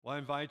Well, I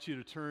invite you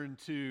to turn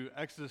to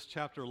Exodus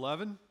chapter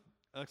 11.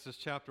 Exodus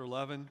chapter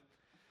 11.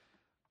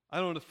 I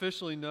don't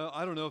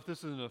know if this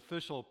is an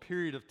official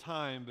period of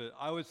time, but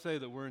I would say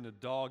that we're in the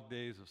dog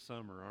days of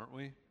summer, aren't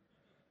we?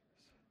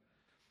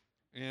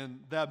 And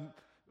that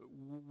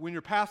when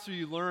you're pastor,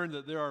 you learn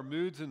that there are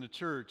moods in the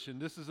church, and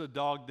this is a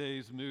dog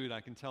days mood,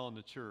 I can tell, in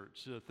the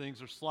church.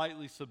 Things are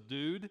slightly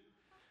subdued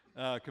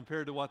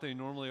compared to what they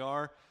normally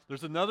are.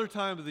 There's another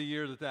time of the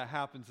year that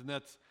happens, and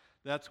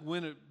that's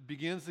when it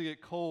begins to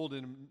get cold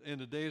and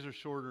the days are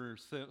shorter,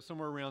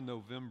 somewhere around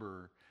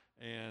November.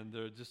 And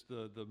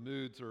the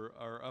moods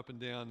are up and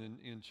down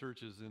in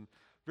churches. And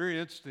very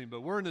interesting.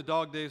 But we're in the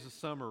dog days of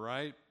summer,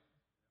 right?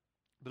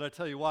 But I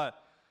tell you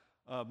what,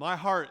 my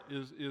heart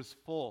is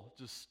full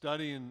just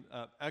studying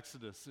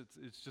Exodus.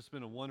 It's just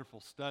been a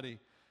wonderful study.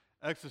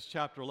 Exodus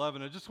chapter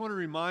 11. I just want to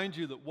remind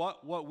you that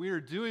what we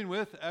are doing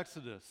with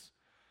Exodus,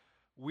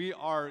 we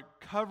are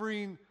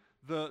covering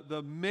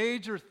the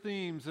major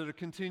themes that are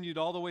continued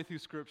all the way through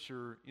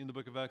Scripture in the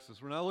book of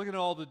Exodus. We're not looking at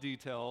all the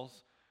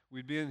details.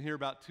 We'd been here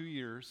about 2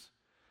 years.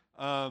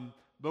 But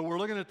we're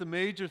looking at the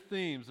major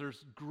themes.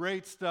 There's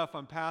great stuff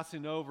I'm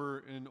passing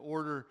over in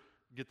order,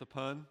 get the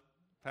pun?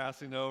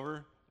 Passing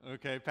over,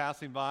 okay,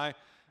 passing by,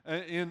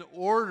 in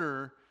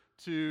order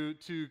to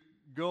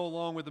go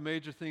along with the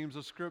major themes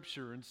of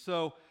Scripture. And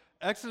so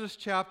Exodus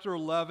chapter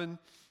 11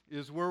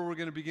 is where we're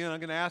going to begin. I'm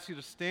going to ask you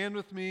to stand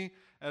with me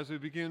as we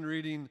begin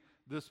reading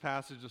this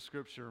passage of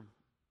Scripture.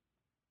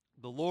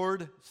 The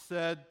Lord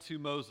said to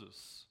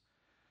Moses,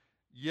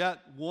 "Yet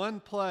one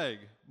plague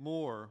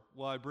more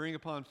will I bring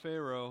upon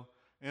Pharaoh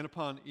and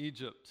upon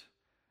Egypt.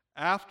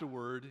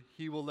 Afterward,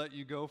 he will let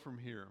you go from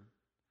here.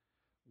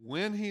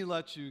 When he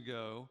lets you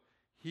go,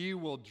 he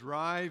will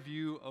drive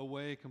you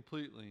away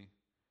completely.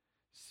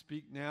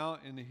 Speak now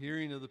in the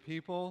hearing of the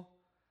people,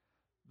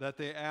 that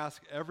they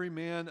ask every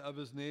man of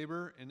his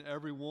neighbor and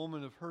every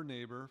woman of her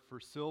neighbor for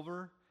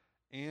silver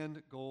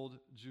and gold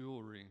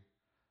jewelry."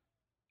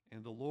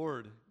 And the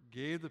Lord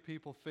gave the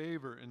people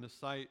favor in the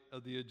sight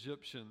of the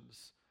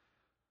Egyptians.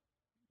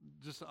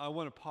 I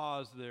want to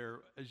pause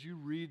there. As you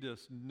read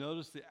this,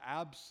 notice the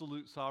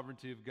absolute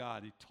sovereignty of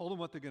God. He told them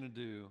what they're going to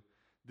do.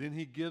 Then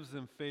he gives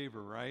them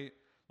favor, right?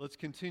 Let's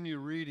continue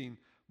reading.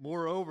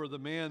 "Moreover, the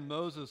man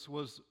Moses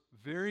was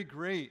very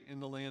great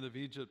in the land of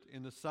Egypt,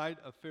 in the sight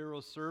of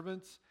Pharaoh's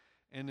servants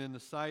and in the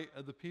sight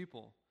of the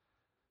people.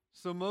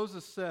 So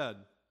Moses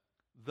said,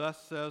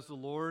 'Thus says the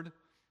Lord,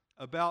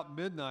 about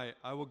midnight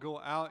I will go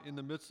out in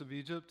the midst of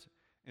Egypt,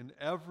 and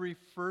every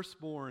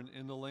firstborn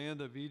in the land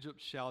of Egypt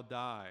shall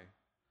die,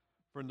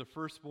 from the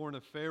firstborn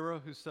of Pharaoh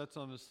who sits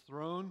on his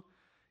throne,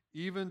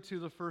 even to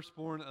the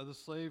firstborn of the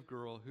slave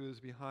girl who is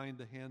behind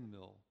the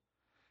handmill,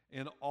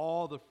 and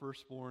all the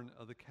firstborn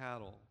of the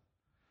cattle.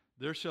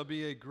 There shall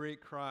be a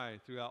great cry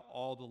throughout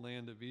all the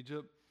land of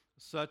Egypt,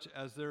 such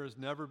as there has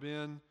never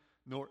been,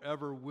 nor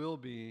ever will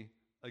be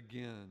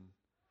again.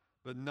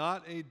 But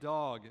not a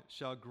dog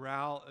shall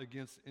growl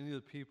against any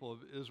of the people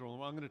of Israel.'"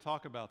 And I'm going to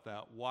talk about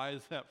that. Why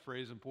is that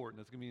phrase important?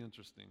 That's going to be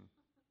interesting.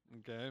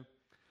 Okay?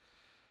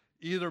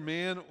 "Either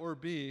man or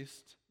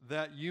beast,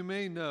 that you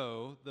may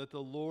know that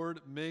the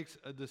Lord makes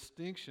a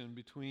distinction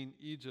between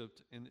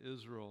Egypt and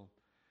Israel.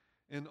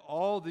 And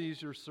all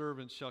these your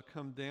servants shall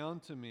come down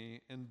to me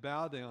and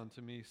bow down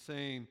to me,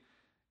 saying,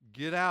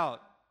 'Get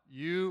out,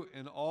 you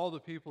and all the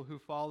people who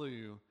follow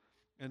you,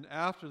 and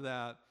after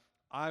that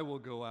I will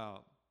go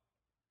out.'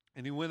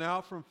 And he went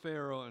out from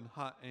Pharaoh in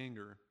hot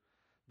anger.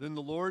 Then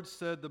the Lord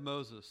said to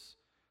Moses,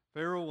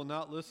 'Pharaoh will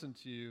not listen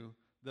to you,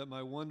 that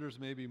my wonders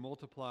may be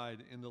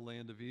multiplied in the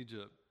land of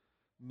Egypt.'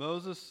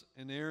 Moses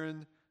and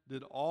Aaron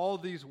did all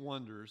these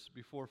wonders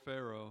before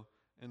Pharaoh,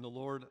 and the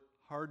Lord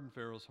hardened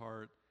Pharaoh's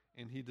heart,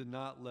 and he did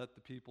not let the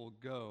people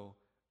go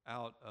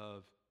out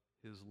of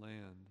his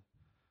land."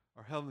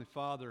 Our Heavenly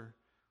Father,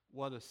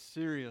 what a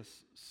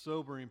serious,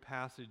 sobering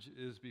passage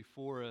is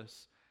before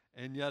us,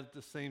 and yet at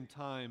the same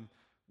time,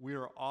 we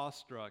are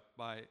awestruck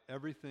by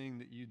everything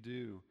that you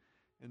do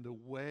and the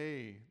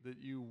way that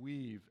you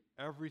weave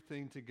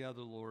everything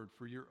together, Lord,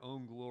 for your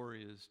own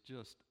glory is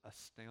just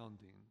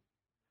astounding.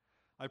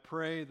 I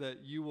pray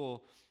that you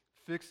will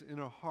fix in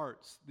our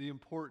hearts the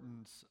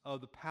importance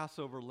of the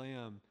Passover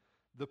lamb,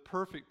 the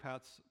perfect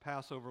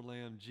Passover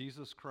lamb,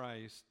 Jesus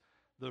Christ,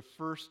 the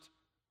first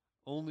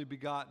only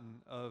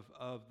begotten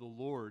of the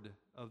Lord,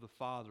 of the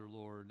Father,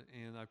 Lord.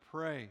 And I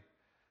pray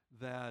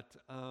that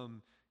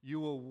you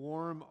will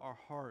warm our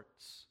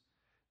hearts,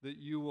 that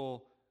you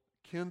will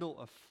kindle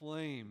a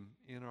flame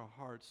in our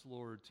hearts,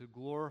 Lord, to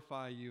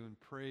glorify you and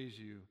praise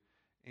you.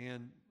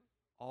 And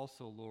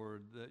also,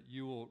 Lord, that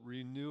you will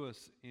renew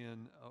us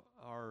in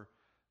our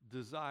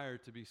desire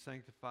to be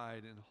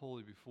sanctified and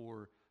holy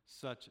before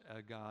such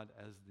a God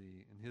as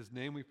thee. In his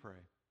name we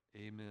pray.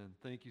 Amen.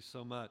 Thank you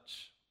so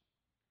much.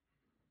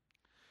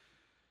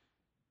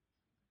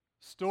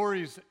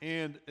 Stories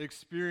and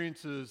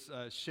experiences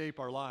shape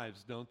our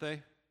lives, don't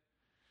they?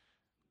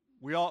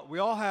 We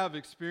all have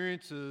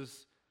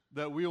experiences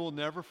that we will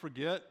never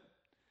forget.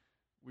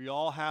 We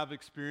all have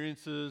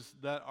experiences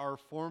that are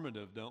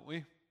formative, don't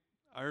we?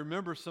 I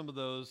remember some of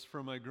those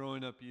from my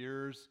growing up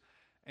years,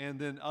 and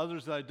then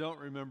others that I don't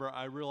remember,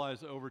 I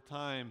realize over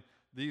time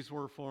these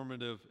were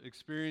formative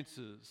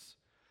experiences.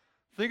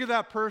 Think of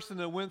that person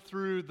that went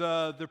through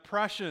the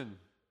Depression.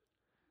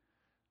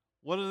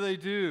 What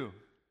do?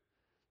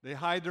 They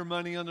hide their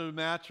money under the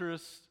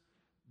mattress.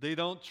 They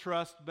don't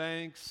trust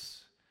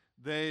banks.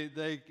 They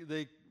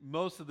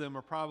most of them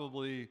are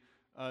probably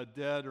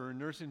dead or in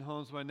nursing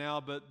homes by now,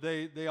 but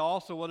they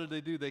also, what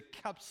did? They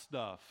kept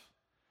stuff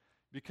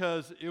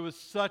because it was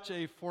such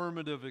a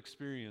formative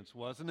experience,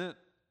 wasn't it?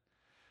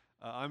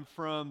 I'm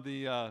from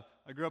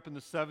I grew up in the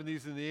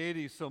 70s and the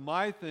 80s, so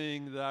my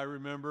thing that I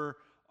remember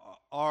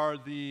are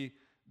the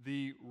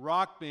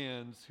rock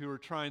bands who are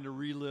trying to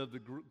relive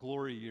the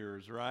glory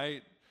years,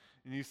 right?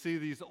 And you see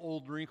these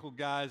old wrinkled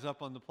guys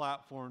up on the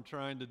platform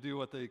trying to do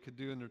what they could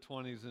do in their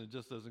 20s, and it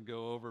just doesn't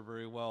go over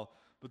very well.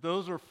 But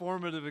those are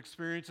formative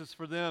experiences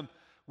for them.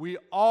 We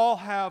all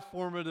have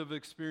formative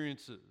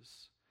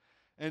experiences.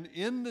 And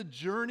in the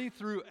journey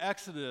through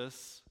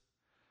Exodus,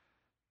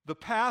 the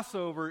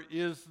Passover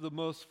is the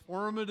most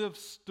formative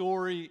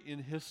story in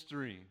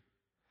history.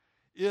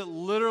 It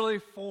literally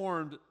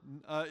formed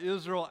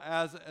Israel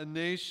as a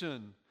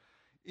nation.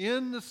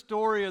 In the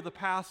story of the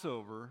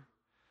Passover,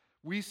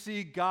 we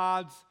see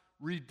God's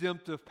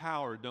redemptive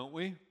power, don't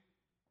we?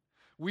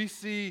 We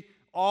see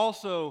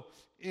also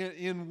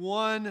in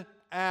one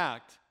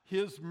act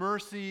His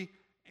mercy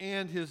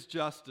and His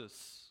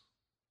justice.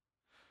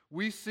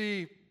 We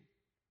see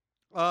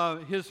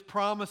His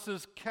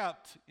promises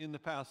kept in the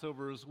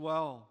Passover as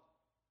well.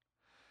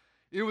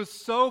 It was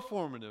so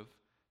formative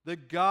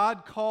that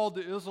God called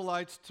the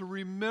Israelites to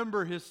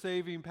remember His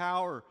saving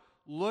power.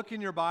 Look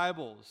in your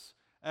Bibles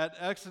at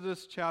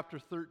Exodus chapter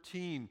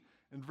 13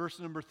 and verse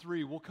number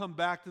 3. We'll come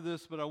back to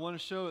this, but I want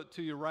to show it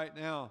to you right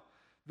now.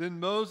 Then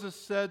Moses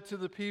said to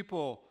the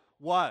people,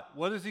 what?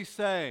 What does he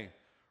say?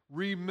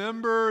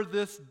 Remember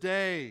this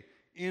day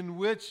in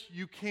which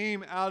you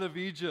came out of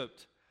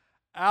Egypt,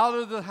 out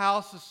of the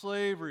house of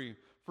slavery,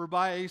 for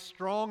by a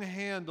strong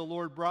hand the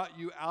Lord brought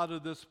you out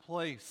of this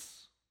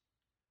place.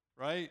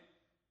 Right?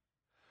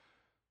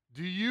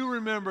 Do you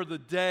remember the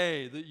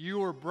day that you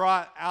were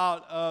brought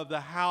out of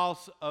the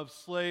house of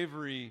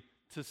slavery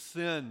to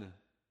sin?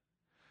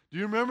 Do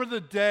you remember the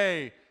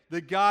day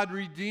that God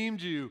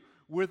redeemed you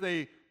with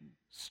a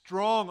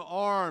strong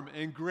arm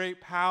and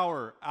great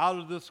power out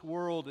of this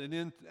world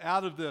and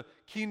out of the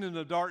kingdom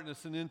of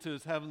darkness and into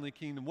His heavenly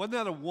kingdom? Wasn't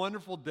that a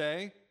wonderful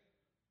day?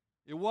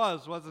 It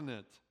was, wasn't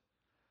it?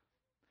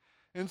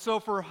 And so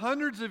for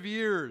hundreds of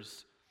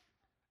years,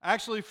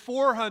 actually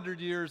 400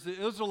 years,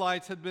 the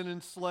Israelites had been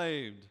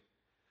enslaved.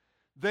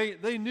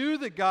 They knew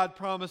that God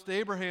promised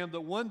Abraham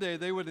that one day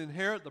they would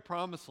inherit the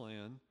promised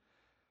land,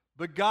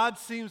 but God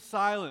seemed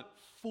silent.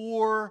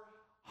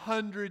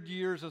 400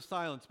 years of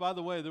silence. By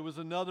the way, there was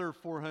another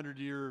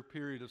 400-year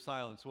period of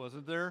silence,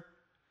 wasn't there?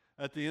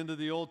 At the end of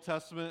the Old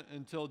Testament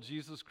until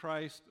Jesus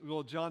Christ,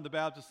 John the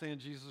Baptist and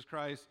Jesus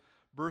Christ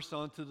burst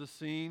onto the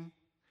scene.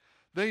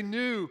 They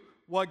knew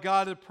what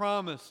God had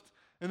promised.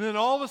 And then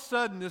all of a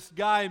sudden, this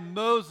guy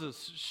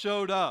Moses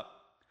showed up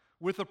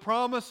with a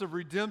promise of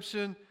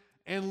redemption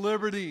and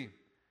liberty.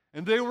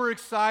 And they were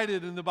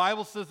excited, and the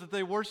Bible says that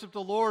they worshiped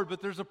the Lord,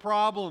 but there's a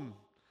problem.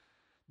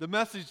 The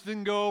message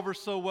didn't go over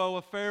so well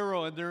with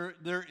Pharaoh, and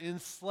their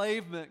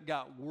enslavement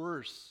got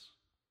worse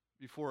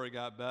before it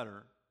got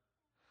better.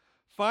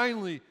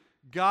 Finally,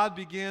 God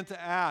began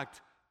to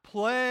act,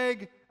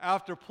 plague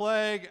after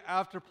plague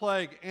after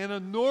plague. And a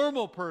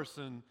normal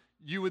person,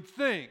 you would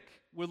think,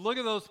 would look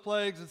at those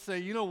plagues and say,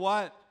 you know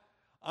what?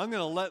 I'm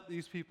going to let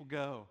these people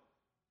go.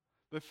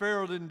 But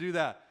Pharaoh didn't do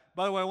that.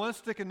 By the way, I want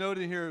to stick a note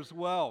in here as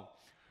well.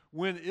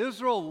 When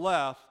Israel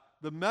left,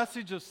 the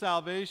message of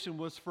salvation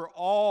was for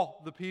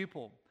all the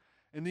people.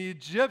 And the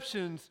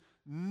Egyptians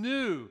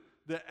knew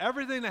that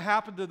everything that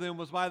happened to them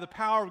was by the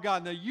power of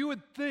God. Now, you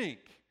would think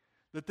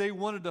that they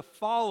wanted to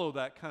follow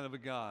that kind of a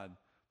God.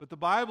 But the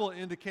Bible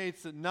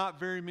indicates that not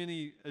very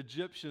many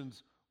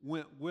Egyptians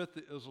went with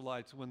the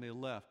Israelites when they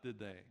left, did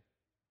they?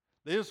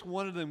 They just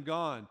wanted them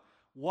gone.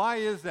 Why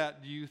is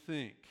that, do you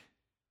think?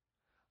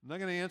 I'm not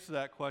going to answer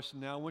that question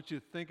now. I want you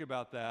to think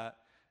about that,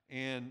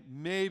 and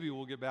maybe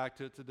we'll get back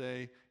to it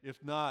today.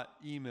 If not,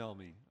 email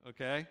me,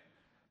 okay?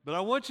 But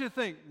I want you to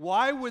think,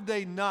 why would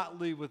they not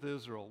leave with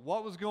Israel?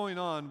 What was going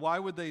on? Why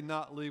would they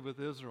not leave with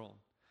Israel?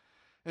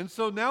 And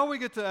so now we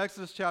get to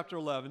Exodus chapter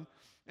 11,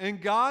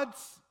 and God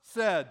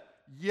said,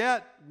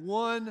 yet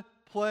one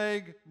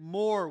plague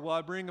more will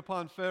I bring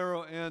upon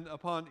Pharaoh and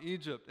upon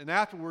Egypt. And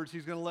afterwards,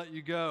 He's going to let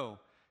you go,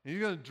 and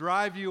He's going to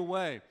drive you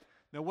away.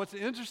 Now, what's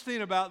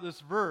interesting about this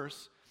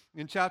verse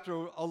in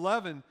chapter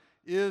 11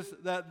 is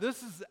that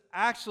this is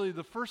actually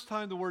the first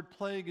time the word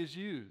plague is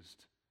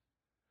used.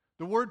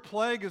 The word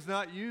plague is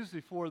not used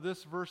before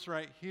this verse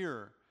right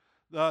here.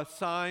 The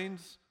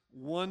signs,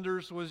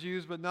 wonders was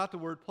used, but not the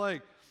word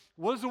plague.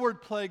 What does the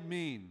word plague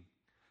mean?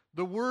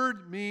 The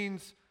word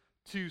means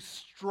to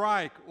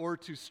strike or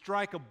to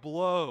strike a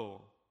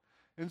blow.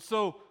 And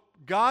so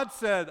God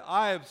said,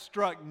 I have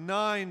struck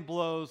 9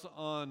 blows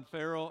on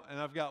Pharaoh, and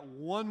I've got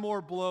one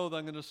more blow that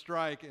I'm going to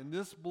strike, and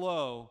this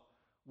blow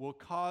will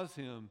cause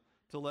him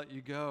to let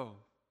you go.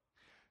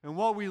 And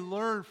what we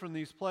learn from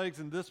these plagues,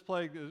 and this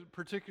plague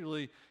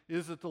particularly,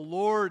 is that the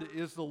Lord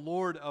is the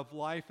Lord of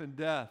life and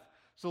death.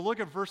 So look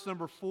at verse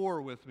number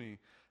 4 with me.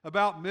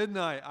 About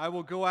midnight I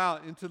will go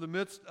out into the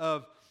midst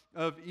of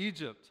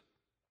Egypt,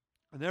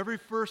 and every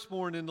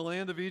firstborn in the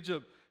land of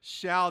Egypt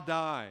shall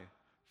die.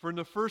 From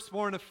the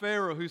firstborn of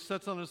Pharaoh who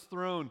sits on his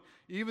throne,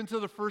 even to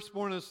the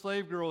firstborn of the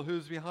slave girl who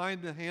is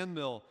behind the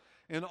handmill,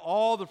 and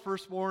all the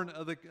firstborn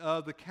of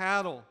the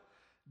cattle.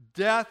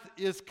 Death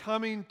is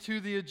coming to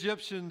the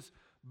Egyptians,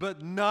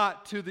 but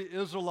not to the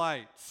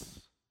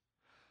Israelites.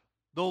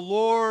 The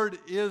Lord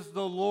is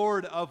the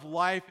Lord of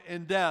life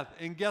and death.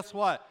 And guess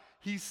what?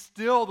 He's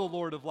still the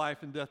Lord of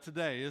life and death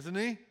today, isn't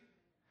he?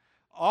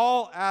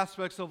 All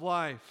aspects of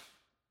life.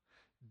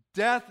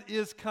 Death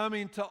is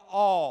coming to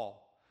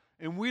all,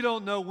 and we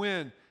don't know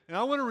when. And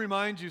I want to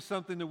remind you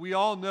something that we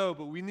all know,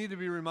 but we need to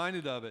be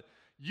reminded of it.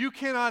 You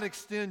cannot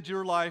extend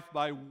your life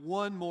by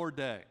one more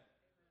day.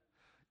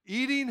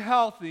 Eating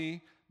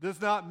healthy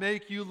does not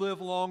make you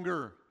live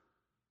longer.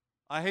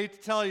 I hate to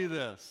tell you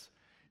this.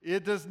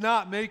 It does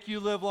not make you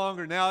live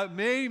longer. Now, it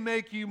may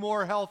make you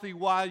more healthy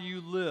while you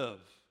live,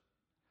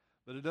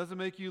 but it doesn't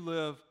make you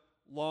live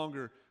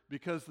longer,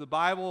 because the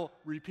Bible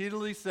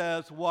repeatedly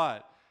says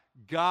what?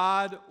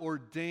 God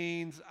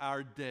ordains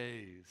our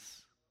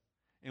days.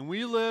 And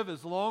we live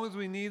as long as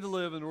we need to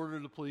live in order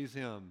to please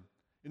him.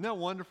 Isn't that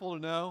wonderful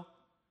to know?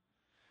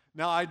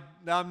 Now,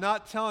 I'm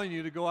not telling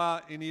you to go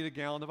out and eat a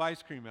gallon of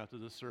ice cream after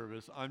this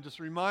service. I'm just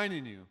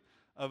reminding you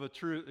of a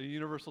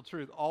universal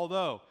truth.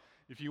 Although,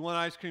 if you want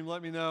ice cream,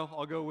 let me know.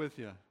 I'll go with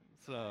you.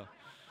 So,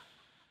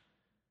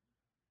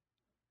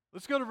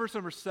 let's go to verse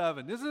number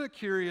 7. Isn't it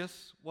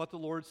curious what the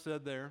Lord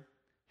said there?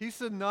 He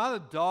said, not a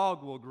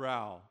dog will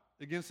growl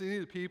against any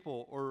of the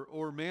people,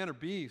 or man or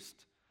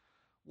beast.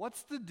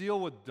 What's the deal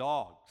with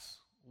dogs?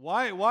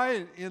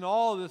 Why in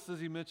all of this does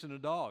he mention a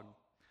dog?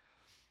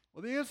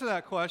 Well, the answer to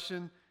that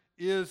question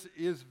is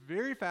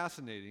very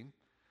fascinating.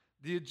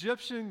 The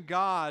Egyptian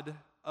god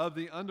of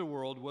the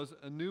underworld was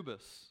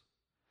Anubis.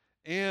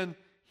 And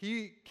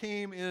he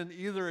came in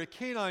either a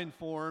canine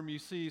form, you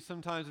see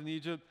sometimes in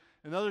Egypt,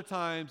 and other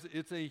times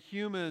it's a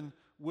human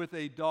with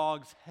a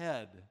dog's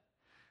head.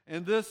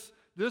 And this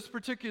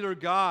particular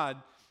god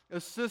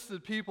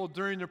assisted people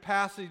during their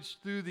passage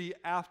through the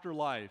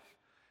afterlife.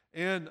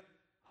 And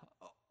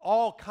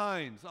all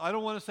kinds, I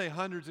don't want to say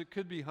hundreds, it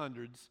could be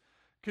hundreds,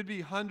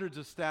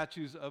 of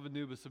statues of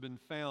Anubis have been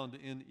found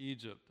in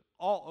Egypt,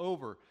 all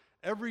over.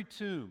 Every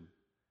tomb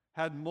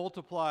had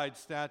multiplied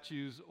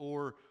statues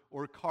or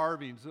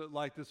carvings,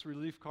 like this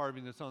relief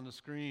carving that's on the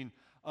screen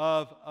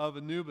of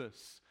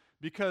Anubis,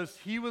 because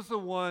he was the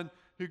one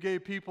who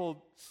gave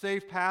people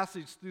safe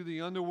passage through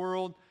the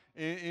underworld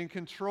and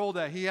controlled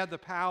that. He had the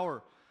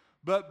power.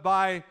 But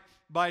by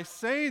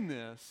saying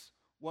this,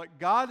 what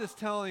God is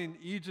telling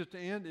Egypt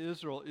and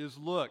Israel is,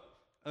 look,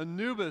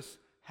 Anubis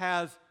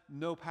has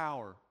no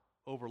power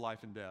over life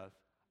and death.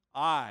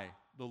 I,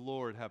 the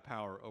Lord, have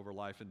power over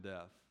life and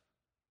death.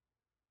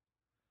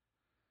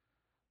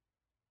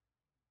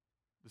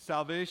 The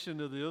salvation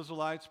of the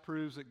Israelites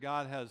proves that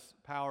God has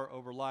power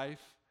over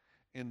life,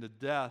 and the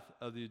death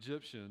of the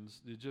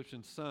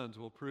Egyptian sons,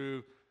 will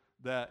prove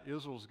that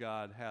Israel's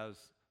God has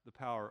the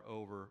power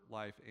over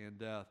life and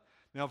death.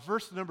 Now,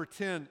 verse number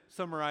 10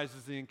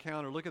 summarizes the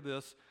encounter. Look at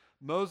this.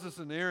 Moses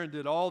and Aaron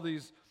did all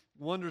these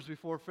wonders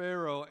before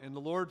Pharaoh, and the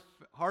Lord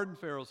hardened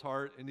Pharaoh's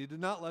heart, and he did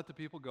not let the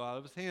people go out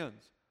of his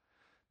hands.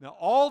 Now,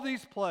 all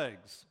these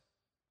plagues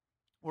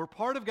were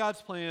part of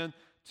God's plan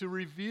to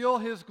reveal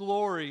his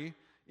glory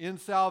in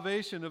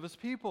salvation of his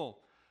people.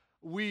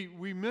 We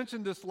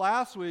mentioned this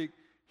last week.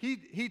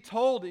 He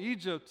told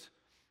Egypt,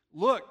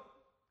 look,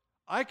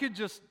 I could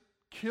just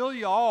kill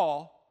you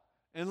all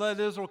and let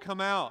Israel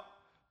come out,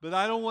 but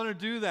I don't want to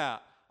do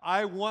that.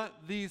 I want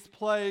these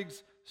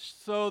plagues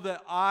so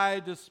that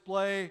I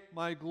display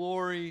my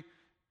glory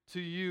to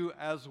you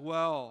as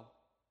well.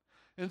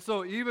 And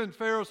so even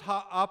Pharaoh's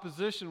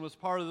opposition was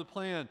part of the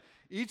plan.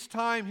 Each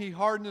time he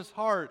hardened his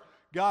heart,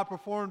 God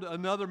performed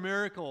another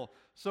miracle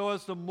so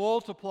as to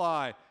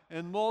multiply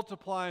and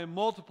multiply and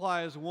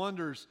multiply his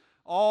wonders,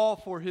 all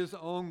for his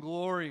own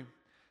glory.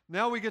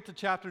 Now we get to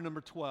chapter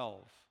number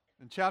 12.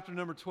 And chapter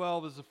number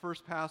 12 is the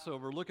first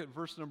Passover. Look at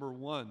verse number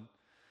 1.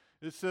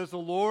 It says, the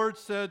Lord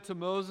said to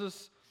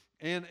Moses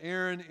and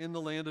Aaron in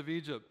the land of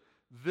Egypt,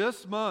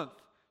 this month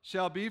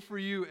shall be for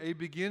you a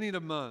beginning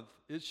of month.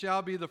 It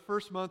shall be the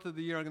first month of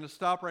the year. I'm going to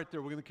stop right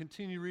there. We're going to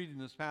continue reading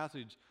this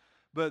passage.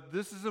 But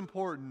this is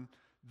important.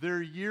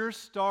 Their year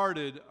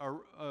started,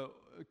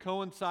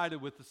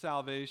 coincided with the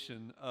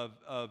salvation of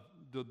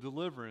the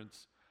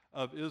deliverance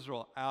of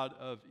Israel out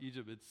of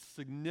Egypt. It's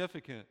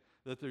significant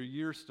that their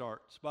year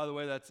starts. By the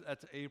way, that's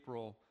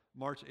April,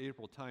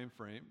 March-April time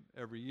frame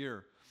every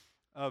year.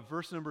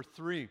 Verse number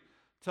 3,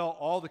 tell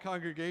all the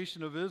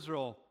congregation of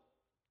Israel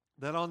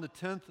that on the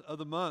 10th of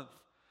the month,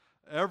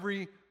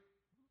 every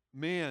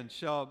man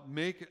shall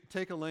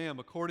take a lamb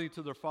according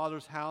to their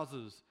father's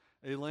houses,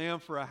 a lamb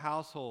for a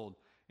household.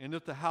 And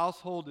if the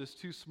household is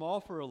too small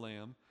for a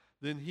lamb,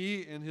 then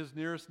he and his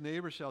nearest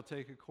neighbor shall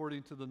take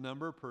according to the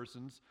number of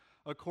persons,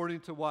 according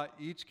to what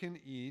each can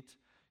eat.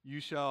 You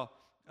shall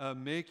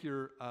make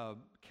your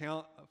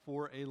count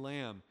for a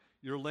lamb.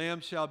 Your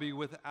lamb shall be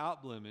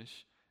without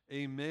blemish,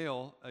 a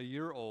male, a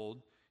year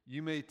old.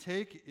 You may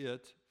take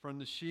it from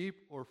the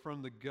sheep or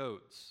from the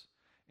goats,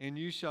 and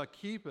you shall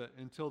keep it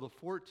until the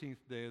 14th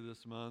day of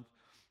this month,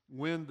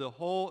 when the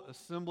whole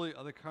assembly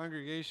of the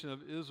congregation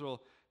of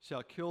Israel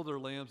shall kill their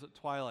lambs at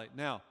twilight.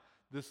 Now,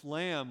 this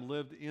lamb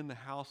lived in the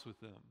house with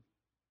them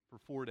for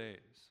 4 days.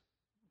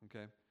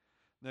 Okay?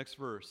 Next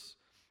verse.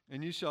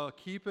 And you shall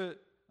keep it,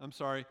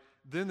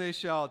 then they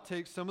shall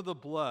take some of the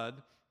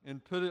blood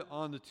and put it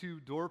on the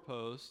 2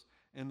 doorposts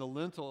and the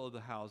lintel of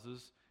the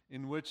houses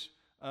in which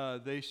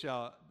they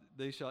shall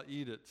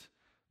eat it.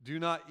 Do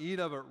not eat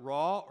of it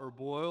raw or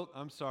boiled.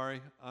 I'm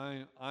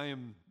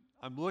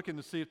looking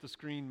to see if the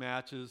screen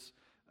matches,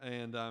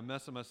 and I'm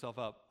messing myself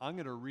up. I'm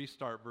going to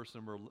restart verse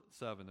number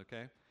 7,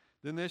 okay?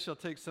 Then they shall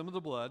take some of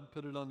the blood,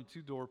 put it on the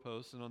 2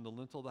 doorposts and on the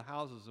lintel of the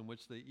houses in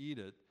which they eat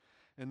it,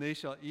 and they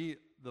shall eat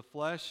the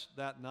flesh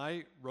that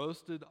night,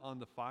 roasted on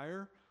the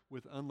fire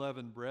with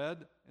unleavened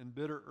bread and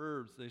bitter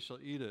herbs. They shall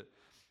eat it.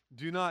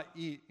 Do not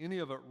eat any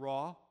of it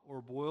raw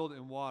or boiled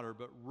in water,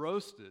 but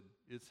roasted,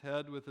 its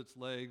head with its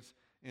legs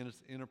and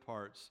its inner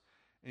parts.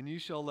 And you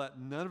shall let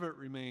none of it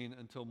remain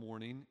until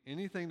morning.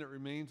 Anything that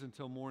remains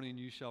until morning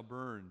you shall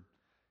burn.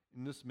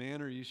 In this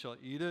manner you shall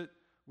eat it,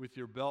 with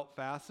your belt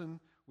fastened,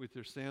 with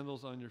your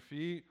sandals on your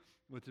feet,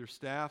 with your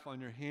staff on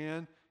your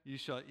hand. You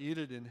shall eat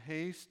it in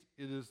haste.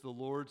 It is the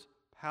Lord's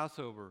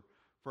Passover.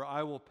 For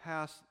I will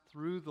pass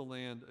through the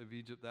land of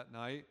Egypt that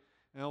night,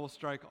 and I will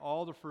strike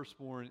all the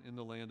firstborn in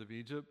the land of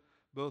Egypt,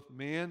 both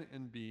man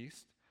and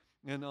beast.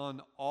 And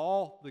on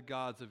all the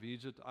gods of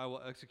Egypt I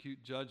will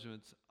execute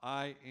judgments.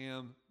 I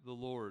am the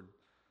Lord.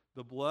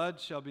 The blood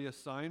shall be a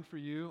sign for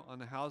you on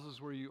the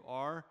houses where you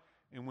are,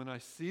 and when I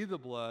see the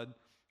blood,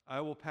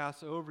 I will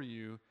pass over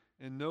you,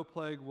 and no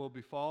plague will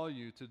befall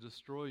you to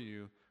destroy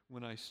you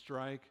when I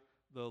strike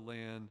the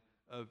land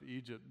of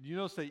Egypt. You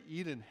notice they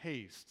eat in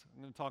haste.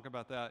 I'm going to talk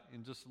about that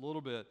in just a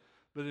little bit.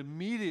 But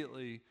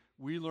immediately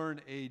we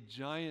learn a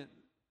giant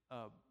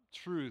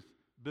truth,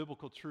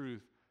 biblical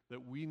truth,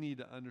 that we need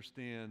to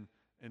understand,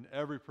 and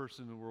every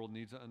person in the world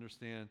needs to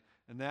understand,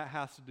 and that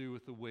has to do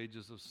with the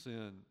wages of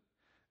sin.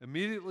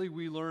 Immediately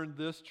we learn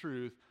this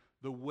truth: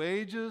 the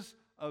wages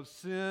of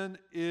sin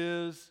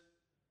is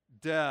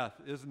death,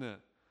 isn't it?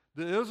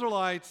 The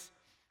Israelites,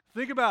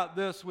 think about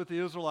this with the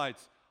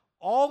Israelites.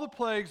 All the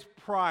plagues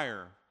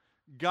prior,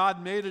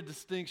 God made a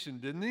distinction,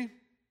 didn't he?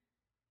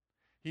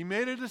 He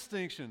made a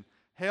distinction.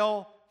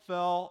 Hail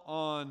fell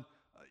on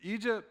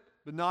Egypt,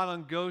 but not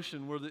on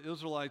Goshen, where the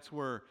Israelites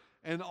were.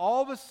 And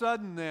all of a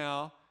sudden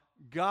now,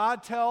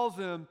 God tells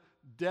them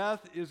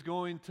death is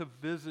going to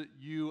visit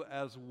you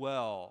as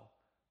well.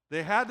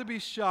 They had to be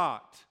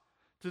shocked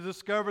to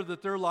discover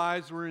that their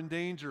lives were in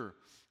danger.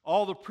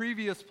 All the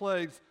previous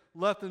plagues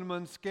left them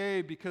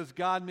unscathed because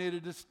God made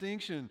a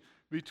distinction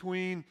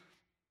between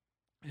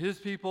his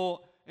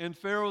people and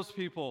Pharaoh's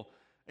people.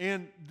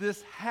 And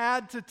this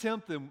had to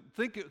tempt them.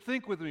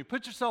 Think with me.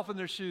 Put yourself in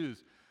their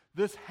shoes.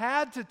 This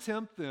had to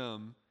tempt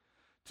them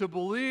to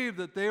believe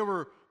that they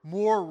were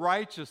more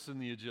righteous than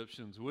the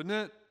Egyptians, wouldn't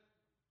it?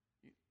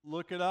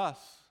 Look at us.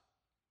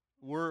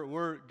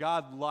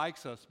 God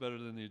likes us better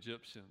than the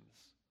Egyptians.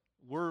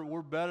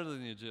 We're better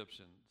than the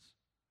Egyptians.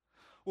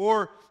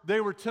 Or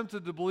they were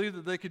tempted to believe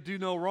that they could do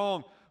no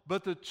wrong.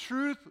 But the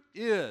truth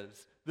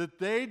is that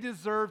they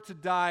deserve to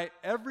die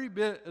every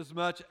bit as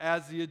much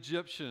as the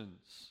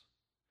Egyptians.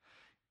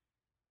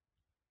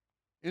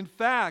 In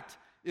fact,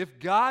 if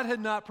God had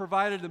not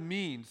provided a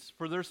means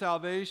for their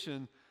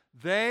salvation,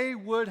 they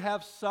would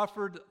have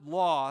suffered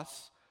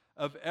loss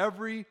of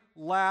every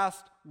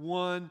last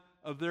one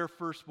of their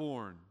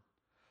firstborn.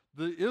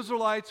 The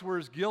Israelites were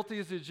as guilty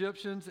as the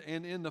Egyptians,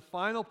 and in the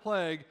final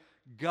plague,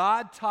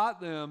 God taught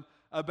them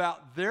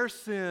about their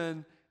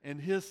sin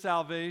and his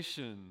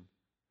salvation.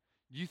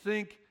 You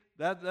think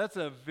that's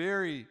a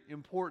very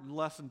important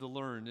lesson to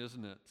learn,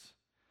 isn't it?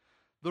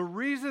 The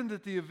reason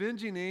that the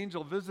avenging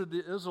angel visited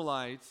the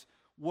Israelites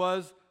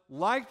was,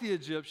 like the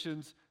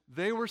Egyptians,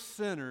 they were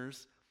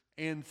sinners,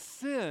 and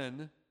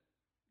sin,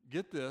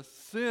 get this,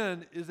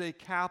 sin is a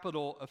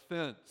capital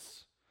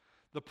offense.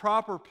 The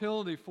proper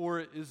penalty for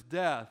it is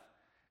death,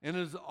 and it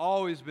has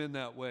always been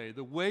that way.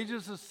 The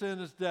wages of sin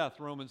is death,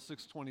 Romans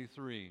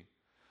 6:23.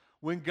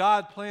 When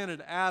God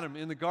planted Adam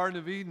in the Garden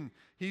of Eden,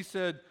 he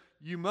said,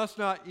 "You must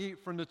not eat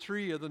from the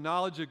tree of the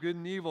knowledge of good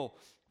and evil,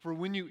 for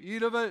when you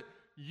eat of it,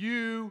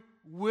 you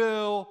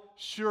will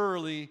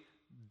surely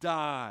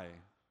die."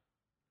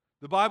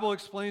 The Bible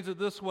explains it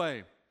this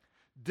way: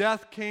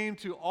 death came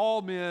to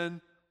all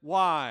men.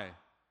 Why?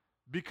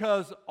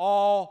 Because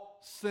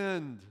all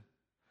sinned.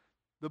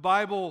 The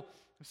Bible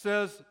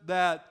says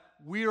that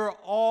we are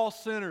all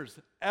sinners.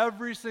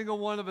 Every single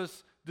one of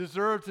us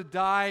deserve to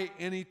die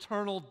an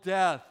eternal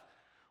death.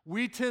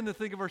 We tend to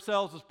think of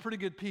ourselves as pretty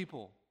good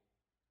people.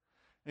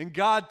 And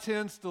God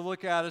tends to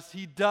look at us,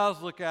 He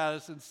does look at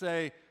us and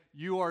say,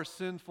 you are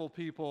sinful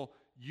people,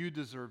 you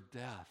deserve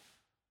death.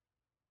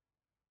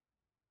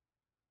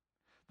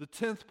 The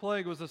 10th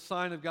plague was a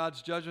sign of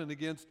God's judgment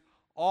against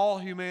all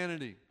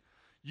humanity.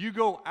 You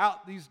go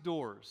out these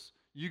doors,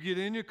 you get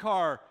in your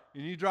car,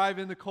 and you drive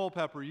into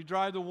Culpeper, you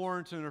drive to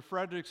Warrenton or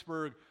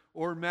Fredericksburg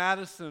or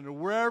Madison or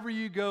wherever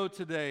you go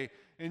today,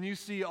 and you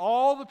see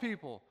all the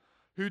people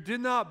who did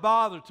not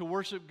bother to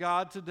worship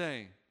God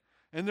today.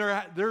 And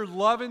they're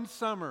loving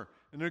summer,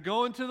 and they're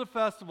going to the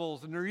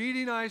festivals, and they're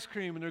eating ice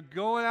cream, and they're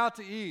going out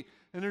to eat,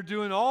 and they're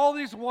doing all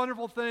these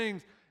wonderful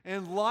things,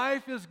 and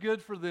life is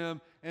good for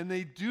them, and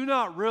they do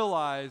not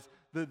realize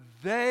that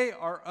they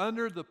are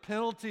under the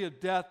penalty of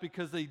death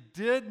because they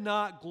did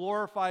not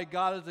glorify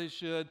God as they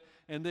should,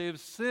 and they have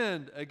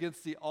sinned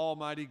against the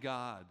Almighty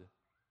God.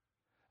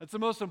 That's the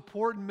most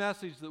important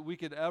message that we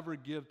could ever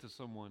give to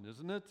someone,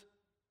 isn't it?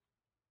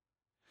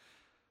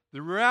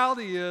 The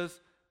reality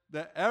is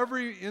that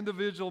every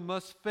individual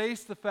must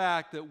face the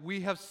fact that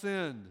we have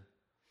sinned.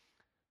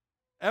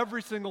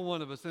 Every single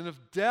one of us. And if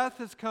death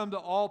has come to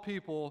all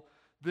people,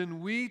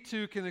 then we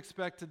too can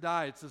expect to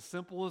die. It's as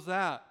simple as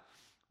that.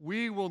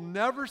 We will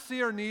never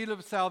see our need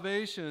of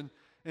salvation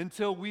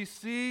until we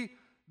see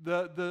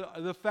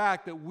the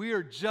fact that we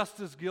are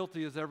just as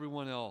guilty as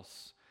everyone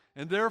else.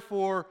 And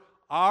therefore,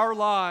 our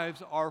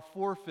lives are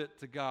forfeit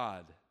to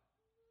God.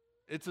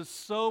 It's a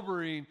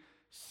sobering,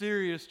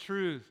 serious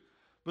truth.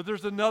 But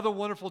there's another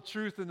wonderful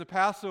truth in the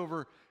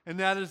Passover, and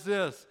that is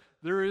this.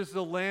 There is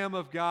the Lamb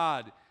of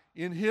God.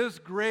 In His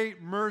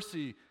great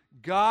mercy,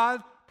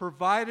 God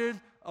provided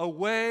a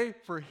way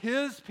for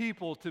His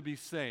people to be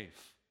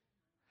safe.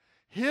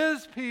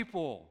 His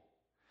people.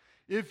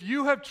 If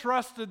you have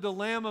trusted the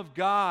Lamb of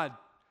God,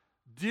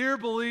 dear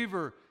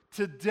believer,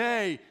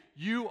 today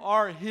you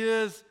are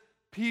His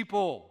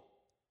people.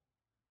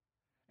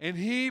 And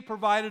He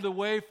provided a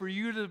way for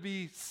you to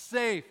be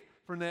safe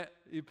from that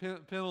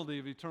penalty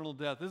of eternal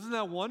death. Isn't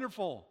that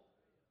wonderful?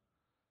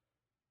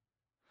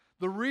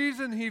 The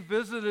reason He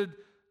visited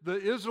the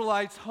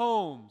Israelites'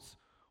 homes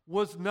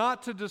was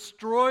not to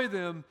destroy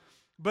them,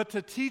 but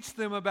to teach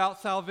them about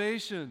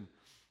salvation.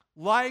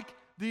 Like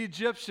the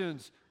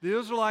Egyptians, the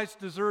Israelites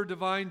deserved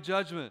divine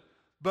judgment.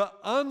 But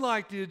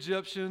unlike the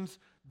Egyptians,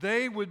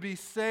 they would be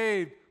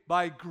saved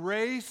by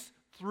grace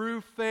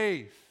through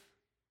faith.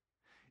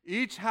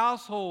 Each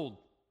household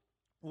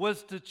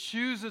was to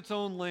choose its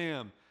own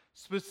lamb,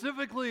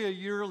 specifically a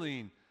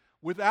yearling,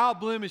 without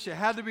blemish. It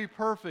had to be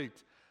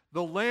perfect.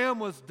 The lamb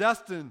was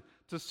destined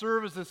to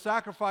serve as a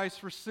sacrifice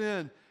for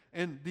sin,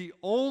 and the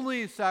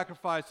only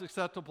sacrifice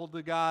acceptable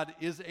to God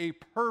is a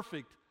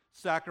perfect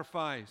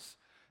sacrifice.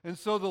 And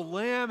so the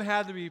lamb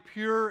had to be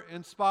pure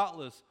and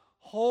spotless,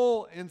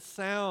 whole and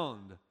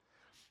sound.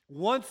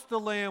 Once the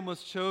lamb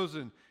was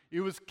chosen,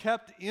 it was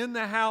kept in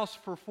the house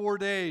for 4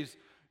 days,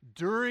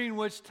 during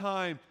which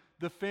time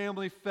the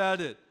family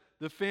fed it,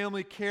 the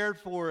family cared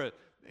for it,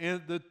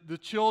 and the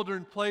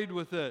children played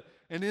with it.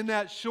 And in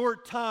that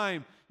short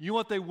time, you know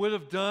what they would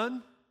have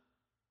done?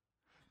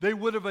 They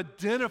would have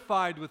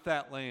identified with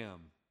that lamb.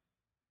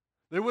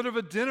 They would have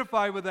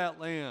identified with that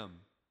lamb.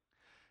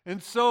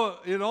 And so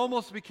it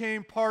almost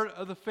became part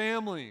of the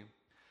family.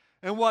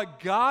 And what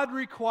God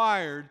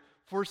required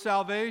for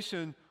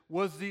salvation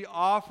was the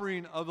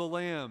offering of the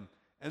lamb.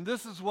 And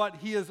this is what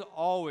He has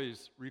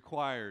always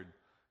required.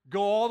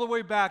 Go all the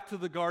way back to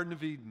the Garden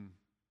of Eden.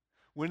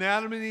 When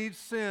Adam and Eve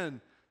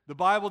sinned, the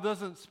Bible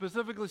doesn't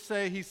specifically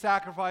say He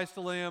sacrificed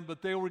a lamb,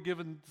 but they were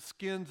given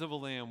skins of a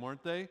lamb,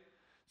 weren't they?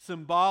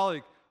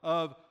 Symbolic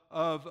of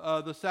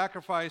the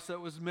sacrifice that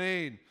was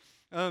made.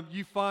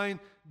 You find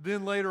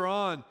then later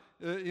on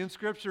in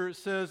Scripture it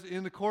says,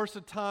 in the course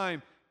of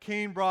time,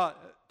 Cain brought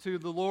to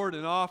the Lord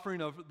an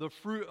offering of the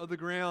fruit of the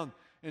ground,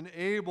 and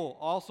Abel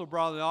also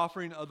brought an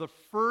offering of the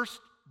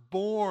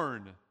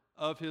firstborn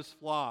of his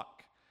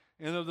flock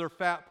and of their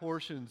fat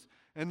portions.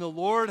 And the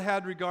Lord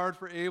had regard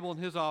for Abel and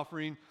his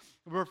offering,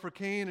 but for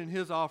Cain and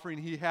his offering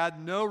He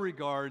had no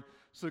regard.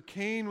 So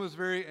Cain was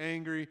very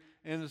angry,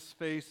 and his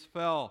face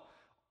fell.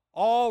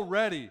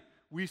 Already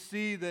we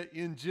see that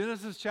in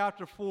Genesis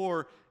chapter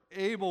 4,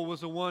 Abel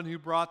was the one who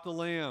brought the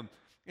lamb.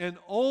 And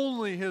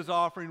only his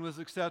offering was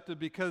accepted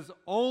because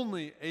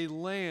only a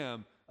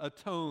lamb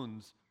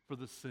atones for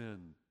the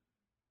sin.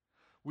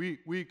 We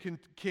can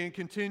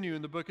continue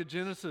in the book of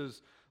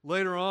Genesis.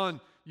 Later on,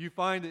 you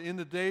find that in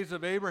the days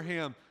of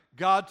Abraham,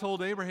 God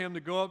told Abraham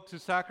to go up to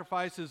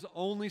sacrifice his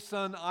only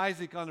son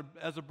Isaac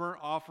as a burnt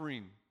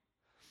offering.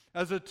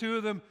 As the two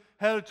of them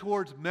headed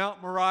towards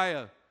Mount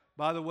Moriah,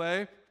 by the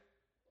way,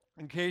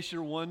 in case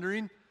you're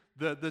wondering,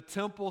 the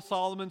temple,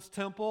 Solomon's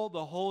temple,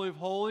 the Holy of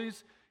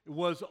Holies,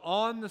 was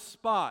on the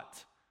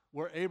spot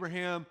where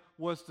Abraham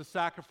was to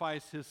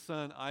sacrifice his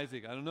son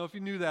Isaac. I don't know if you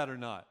knew that or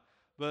not,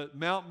 but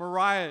Mount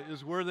Moriah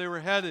is where they were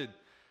headed.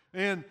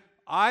 And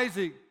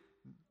Isaac,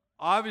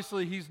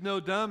 obviously he's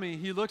no dummy.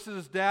 He looks at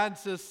his dad and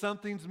says,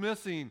 something's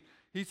missing.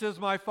 He says,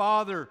 my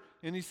father.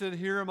 And he said,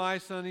 here am I,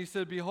 son. He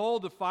said,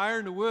 behold, the fire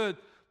and the wood,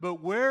 but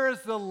where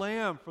is the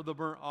lamb for the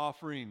burnt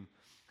offering?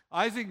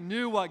 Isaac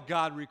knew what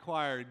God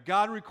required.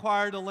 God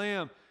required a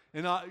lamb,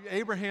 and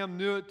Abraham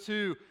knew it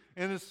too.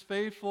 And his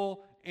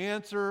faithful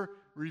answer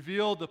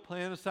revealed the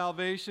plan of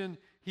salvation.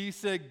 He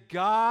said,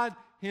 God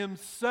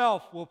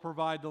himself will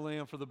provide the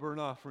lamb for the burnt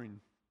offering.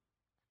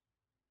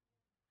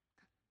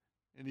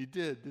 And he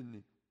did, didn't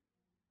he?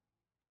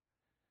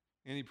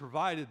 And he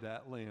provided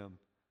that lamb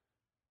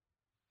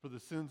for the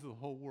sins of the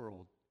whole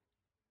world,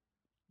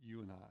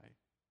 you and I.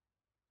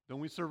 Don't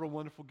we serve a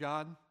wonderful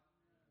God?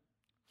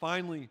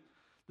 Finally,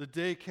 the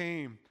day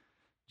came.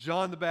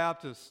 John the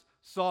Baptist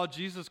saw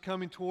Jesus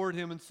coming toward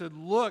him and said,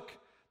 look,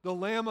 the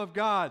Lamb of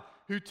God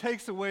who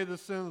takes away the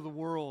sin of the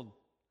world.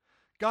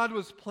 God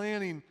was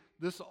planning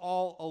this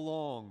all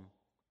along.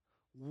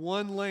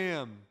 One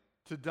lamb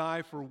to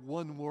die for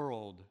one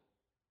world.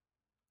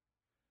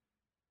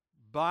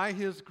 By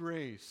his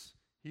grace,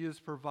 he has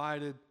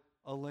provided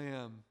a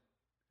lamb.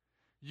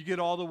 You get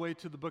all the way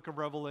to the book of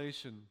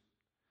Revelation,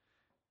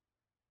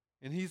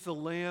 and he's the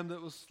lamb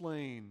that was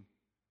slain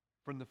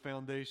from the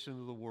foundation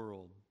of the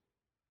world.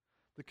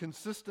 The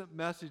consistent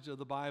message of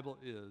the Bible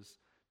is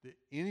that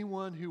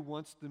anyone who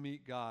wants to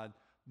meet God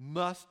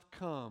must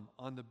come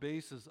on the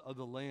basis of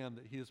the lamb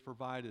that he has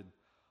provided.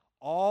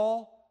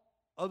 All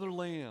other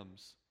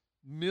lambs,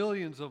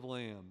 millions of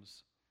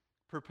lambs,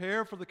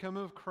 prepare for the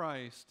coming of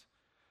Christ.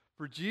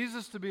 For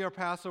Jesus to be our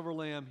Passover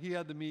lamb, he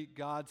had to meet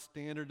God's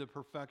standard of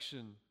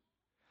perfection.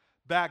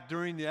 Back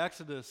during the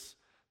Exodus,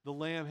 the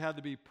lamb had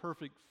to be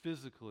perfect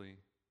physically.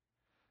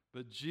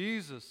 But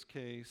Jesus'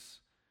 case,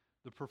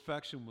 the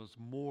perfection was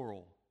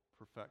moral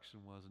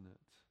perfection, wasn't it?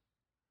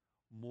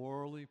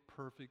 Morally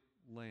perfect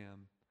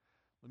lamb.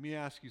 Let me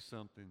ask you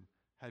something.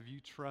 Have you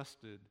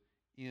trusted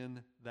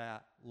in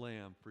that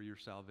lamb for your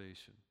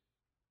salvation?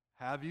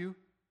 Have you?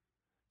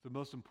 The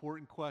most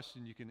important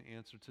question you can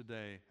answer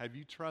today. Have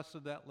you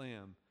trusted that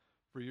lamb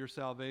for your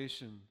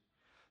salvation?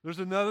 There's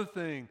another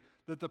thing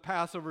that the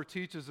Passover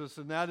teaches us,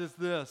 and that is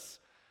this,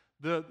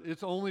 that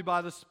it's only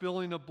by the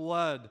spilling of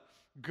blood.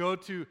 Go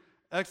to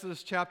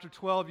Exodus chapter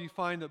 12, you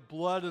find that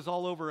blood is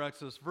all over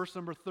Exodus. Verse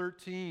number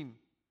 13.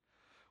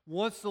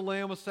 Once the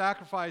lamb was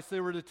sacrificed,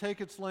 they were to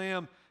take its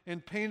lamb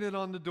and paint it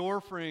on the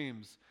door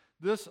frames.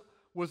 This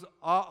was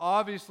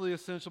obviously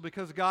essential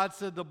because God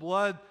said, the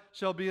blood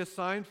shall be a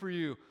sign for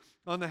you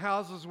on the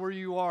houses where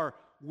you are.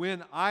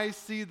 When I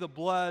see the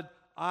blood,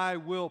 I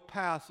will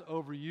pass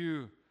over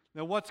you.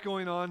 Now what's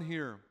going on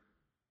here?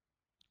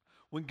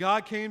 When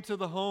God came to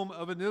the home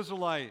of an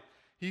Israelite,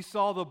 he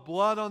saw the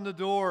blood on the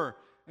door,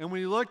 and when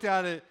he looked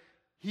at it,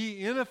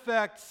 he in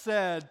effect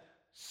said,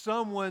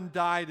 someone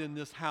died in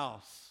this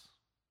house.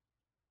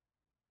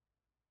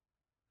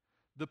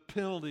 The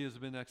penalty has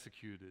been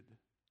executed.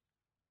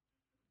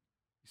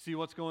 You see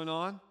what's going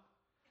on?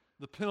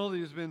 The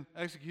penalty has been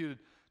executed.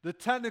 The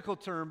technical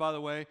term, by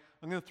the way,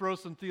 I'm going to throw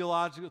some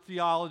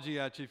theology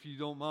at you if you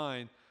don't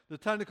mind. The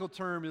technical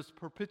term is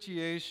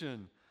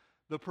propitiation.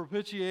 The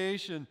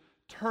propitiation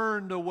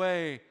turned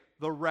away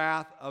the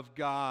wrath of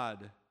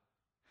God.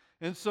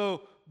 And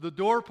so the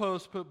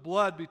doorpost put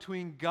blood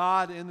between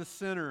God and the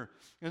sinner.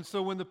 And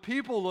so when the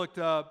people looked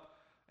up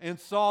and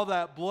saw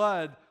that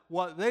blood,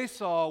 what they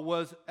saw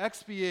was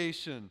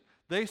expiation.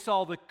 They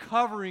saw the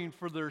covering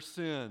for their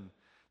sin.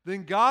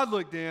 Then God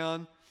looked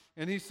down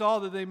and he saw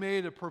that they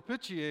made a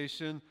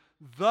propitiation.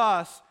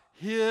 Thus,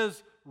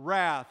 his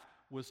wrath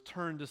was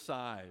turned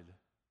aside.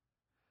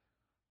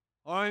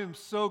 I am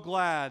so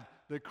glad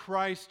that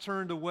Christ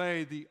turned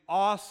away the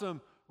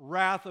awesome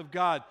wrath of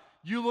God.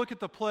 You look at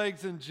the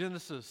plagues in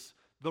Genesis,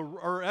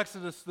 or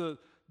Exodus, the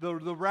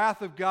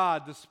wrath of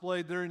God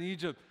displayed there in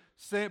Egypt.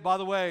 By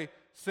the way,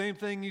 same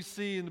thing you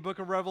see in the book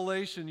of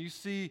Revelation. You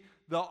see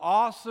the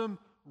awesome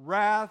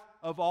wrath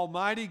of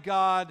Almighty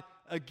God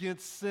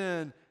against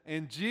sin.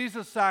 And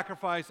Jesus'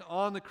 sacrifice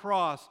on the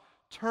cross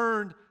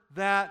turned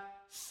that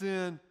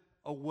sin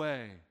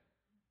away.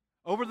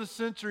 Over the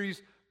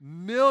centuries,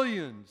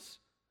 millions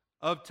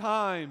of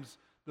times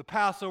the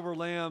Passover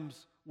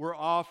lambs were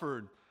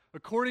offered.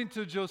 According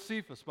to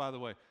Josephus, by the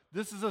way,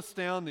 this is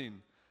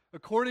astounding.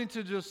 According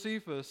to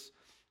Josephus,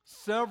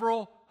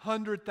 several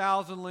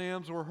 100,000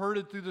 lambs were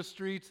herded through the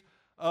streets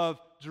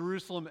of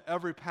Jerusalem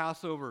every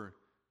Passover.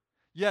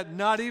 Yet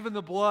not even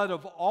the blood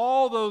of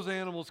all those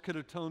animals could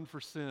atone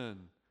for sin.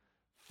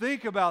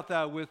 Think about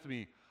that with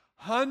me.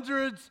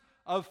 Hundreds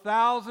of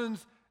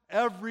thousands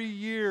every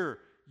year,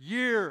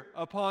 year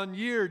upon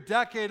year,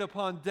 decade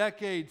upon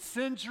decade,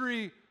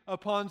 century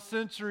upon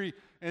century,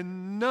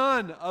 and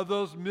none of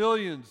those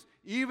millions,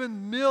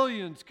 even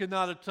millions, could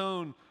not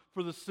atone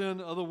for the sin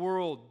of the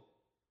world.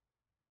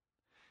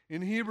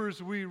 In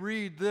Hebrews, we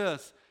read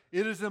this: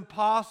 it is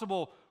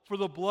impossible for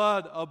the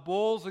blood of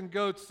bulls and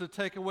goats to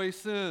take away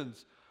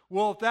sins.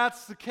 Well, if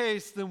that's the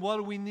case, then what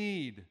do we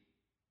need?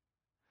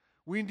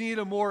 We need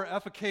a more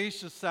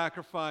efficacious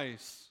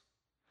sacrifice,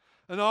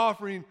 an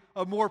offering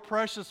of more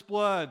precious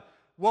blood.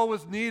 What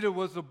was needed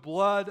was the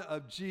blood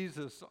of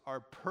Jesus, our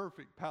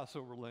perfect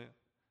Passover lamb.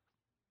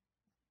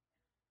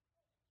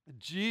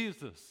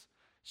 Jesus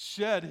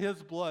shed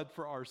his blood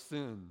for our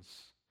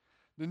sins.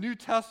 The New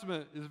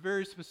Testament is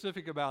very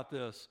specific about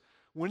this.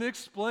 When it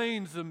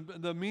explains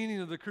the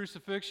meaning of the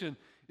crucifixion,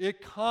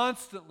 it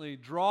constantly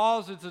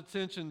draws its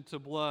attention to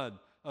blood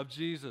of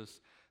Jesus.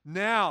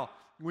 Now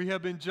we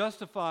have been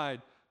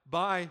justified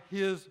by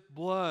his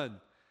blood.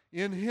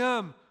 In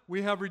him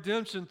we have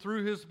redemption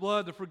through his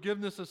blood, the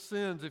forgiveness of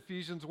sins,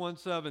 Ephesians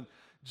 1:7.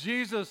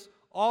 Jesus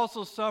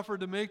also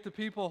suffered to make the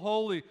people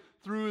holy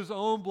through his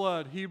own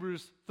blood,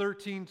 Hebrews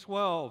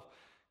 13:12.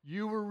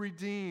 You were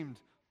redeemed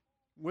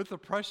with the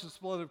precious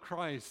blood of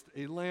Christ,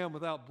 a lamb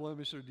without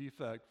blemish or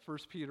defect,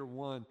 1 Peter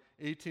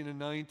 1:18 and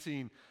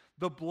 19.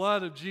 The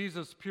blood of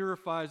Jesus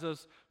purifies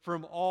us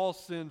from all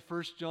sin,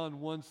 1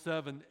 John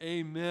 1:7.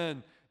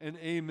 Amen and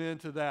amen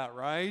to that,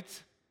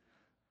 right?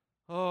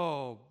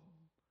 Oh,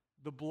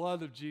 the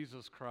blood of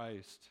Jesus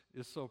Christ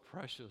is so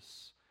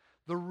precious.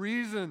 The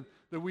reason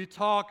that we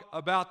talk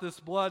about this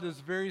blood is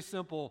very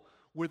simple.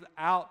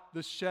 Without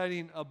the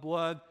shedding of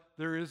blood,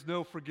 there is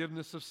no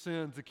forgiveness of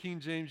sins. The King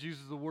James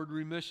uses the word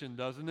remission,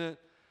 doesn't it?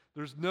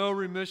 There's no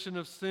remission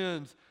of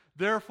sins.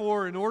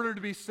 Therefore, in order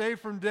to be saved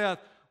from death,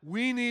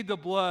 we need the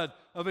blood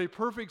of a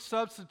perfect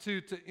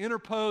substitute to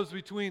interpose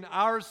between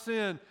our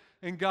sin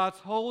and God's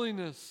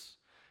holiness.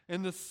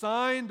 And the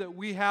sign that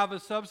we have a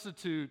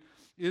substitute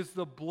is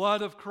the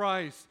blood of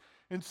Christ.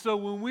 And so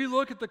when we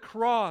look at the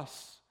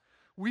cross,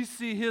 we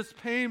see his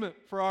payment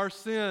for our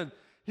sin.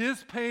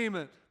 His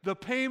payment, the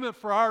payment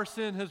for our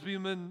sin has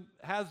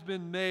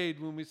been made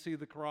when we see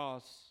the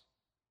cross.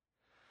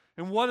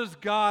 And what does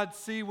God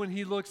see when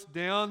he looks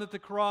down at the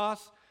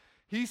cross?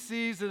 He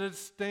sees that it's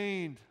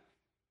stained.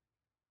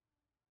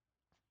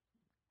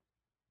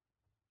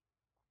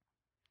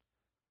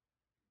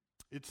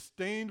 It's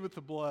stained with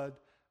the blood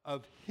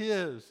of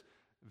his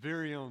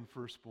very own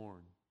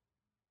firstborn.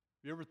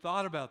 You ever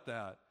thought about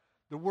that?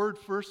 The word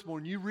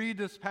firstborn, you read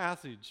this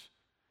passage,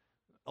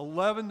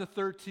 11 to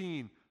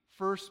 13,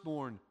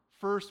 firstborn,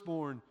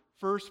 firstborn,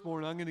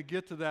 firstborn. I'm going to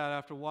get to that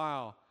after a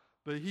while.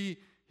 But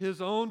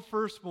his own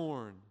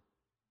firstborn.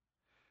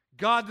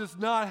 God does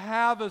not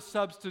have a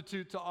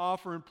substitute to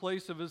offer in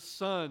place of his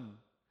son.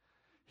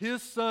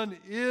 His son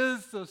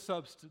is the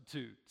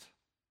substitute.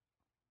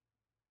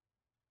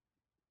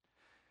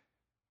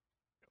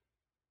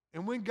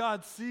 And when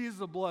God sees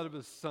the blood of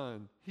his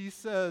son, he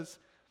says,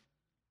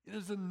 it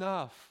is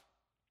enough.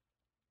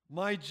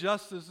 My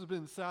justice has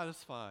been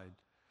satisfied.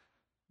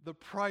 The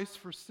price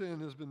for sin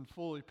has been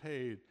fully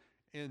paid,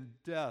 and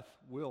death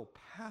will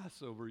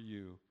pass over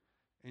you,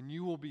 and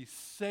you will be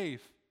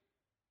safe,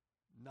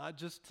 not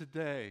just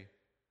today,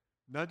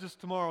 not just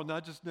tomorrow,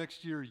 not just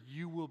next year.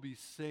 You will be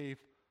safe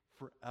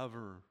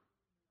forever.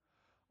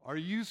 Are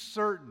you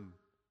certain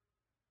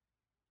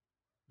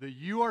that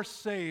you are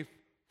safe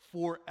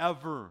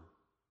forever?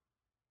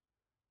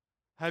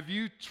 Have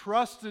you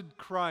trusted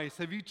Christ?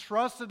 Have you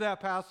trusted that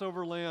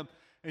Passover lamb,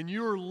 and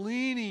you are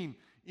leaning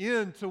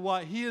into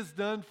what he has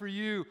done for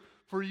you,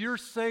 for your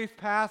safe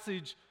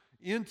passage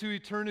into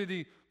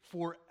eternity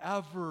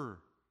forever?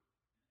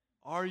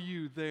 Are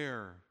you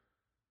there?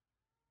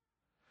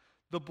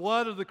 The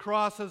blood of the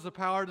cross has the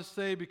power to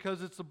save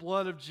because it's the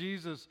blood of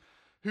Jesus,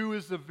 who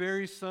is the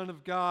very Son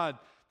of God.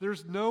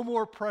 There's no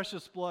more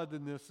precious blood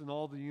than this in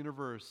all the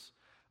universe.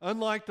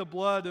 Unlike the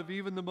blood of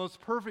even the most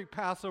perfect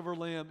Passover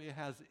lamb, it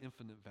has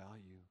infinite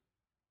value.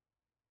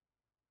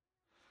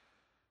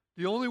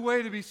 The only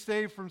way to be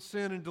saved from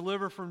sin and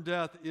delivered from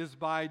death is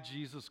by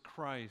Jesus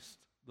Christ,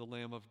 the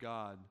Lamb of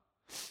God.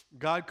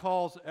 God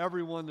calls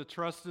everyone to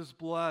trust his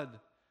blood.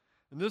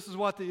 And this is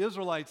what the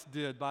Israelites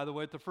did, by the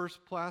way, at the first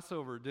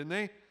Passover, didn't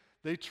they?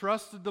 They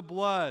trusted the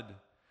blood.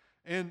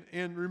 And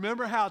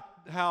remember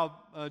how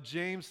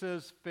James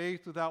says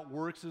faith without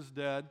works is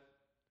dead?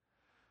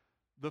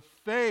 The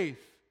faith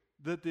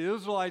that the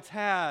Israelites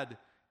had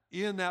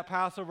in that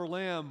Passover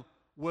lamb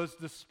was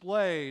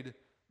displayed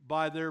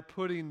by their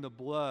putting the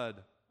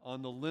blood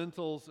on the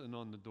lintels and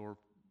on the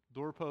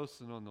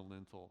doorposts and on the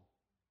lintel.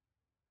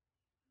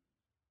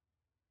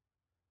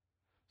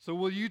 So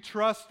will you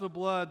trust the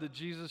blood that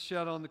Jesus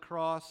shed on the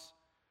cross?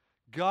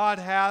 God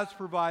has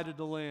provided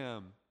the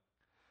lamb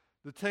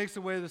that takes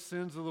away the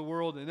sins of the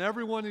world, and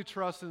everyone who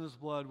trusts in his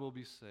blood will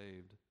be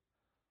saved.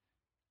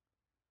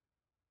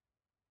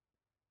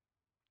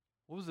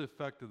 What was the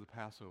effect of the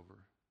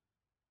Passover?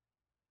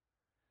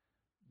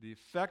 The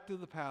effect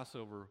of the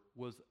Passover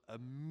was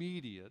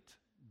immediate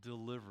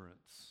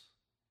deliverance.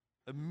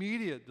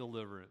 Immediate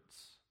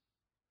deliverance.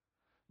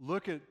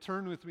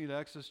 Turn with me to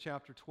Exodus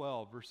chapter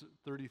 12, verse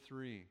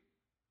 33.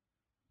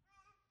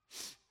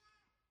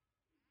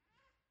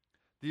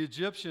 The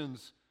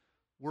Egyptians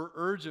were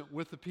urgent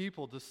with the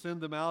people to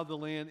send them out of the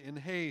land in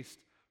haste,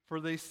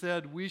 for they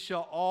said, "We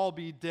shall all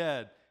be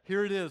dead."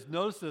 Here it is.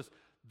 Notice this.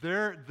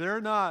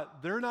 They're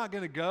not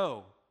going to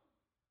go.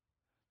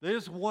 They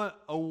just want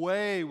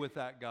away with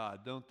that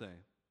God, don't they?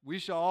 We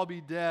shall all be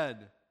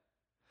dead.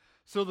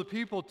 So the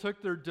people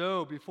took their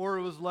dough before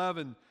it was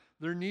leavened,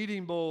 their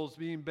kneading bowls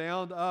being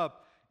bound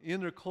up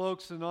in their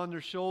cloaks and on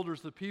their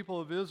shoulders. The people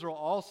of Israel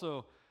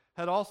also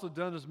had also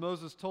done as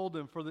Moses told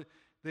them, for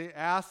they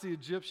asked the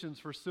Egyptians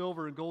for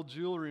silver and gold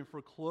jewelry and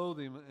for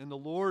clothing, and the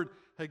Lord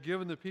had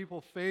given the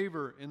people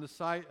favor in the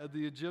sight of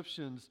the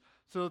Egyptians,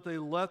 so that they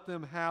let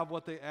them have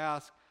what they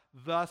asked.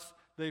 Thus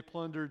they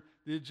plundered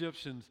the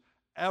Egyptians.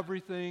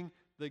 Everything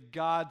that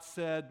God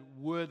said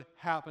would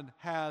happen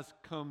has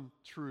come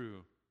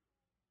true.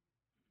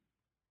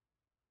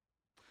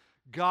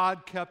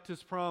 God kept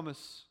his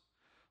promise.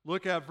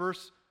 Look at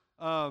look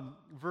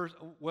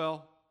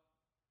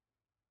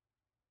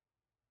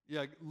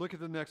at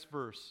the next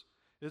verse.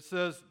 It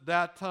says,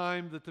 that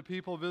time that the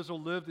people of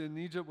Israel lived in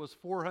Egypt was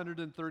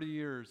 430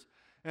 years.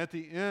 At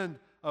the end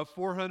of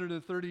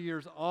 430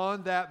 years,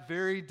 on that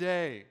very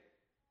day,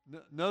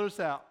 notice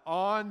that,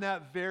 on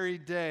that very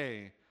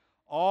day,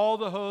 all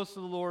the hosts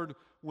of the Lord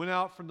went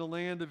out from the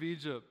land of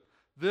Egypt.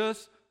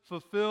 This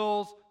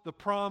fulfills the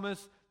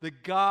promise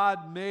that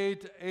God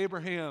made to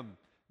Abraham.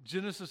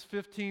 Genesis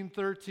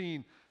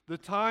 15:13. The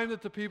time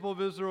that the people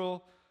of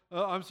Israel,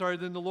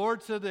 then the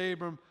Lord said to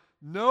Abram,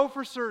 know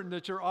for certain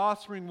that your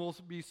offspring will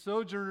be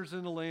sojourners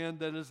in the land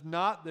that is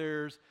not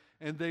theirs,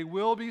 and they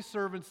will be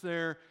servants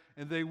there,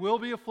 and they will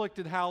be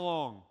afflicted how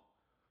long?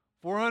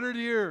 400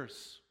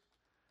 years.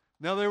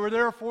 Now they were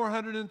there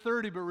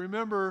 430, but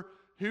remember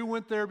who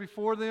went there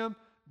before them?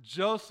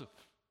 Joseph.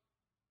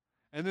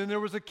 And then there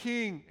was a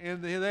king,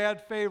 and they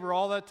had favor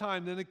all that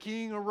time. Then a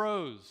king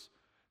arose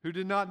who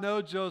did not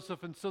know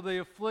Joseph, and so they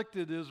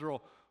afflicted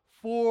Israel.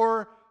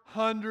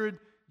 400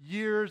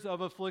 years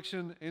of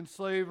affliction and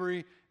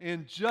slavery,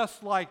 and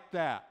just like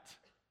that,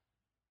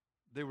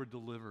 they were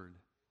delivered.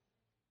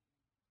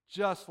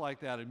 Just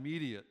like that,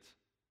 immediate.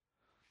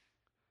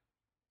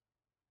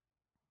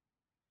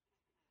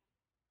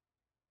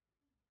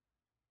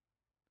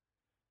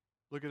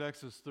 Look at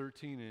Exodus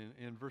 13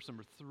 and verse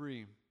number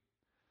 3.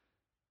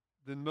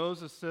 Then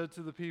Moses said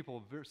to the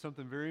people,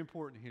 something very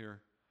important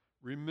here.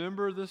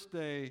 Remember this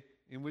day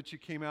in which you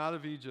came out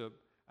of Egypt,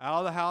 out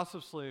of the house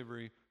of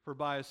slavery, for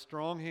by a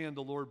strong hand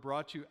the Lord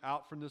brought you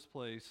out from this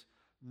place.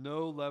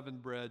 No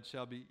leavened bread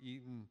shall be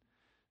eaten.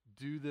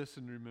 Do this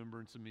in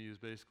remembrance of me is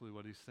basically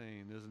what he's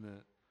saying, isn't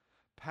it?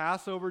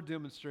 Passover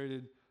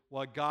demonstrated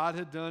what God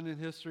had done in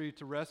history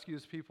to rescue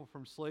his people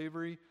from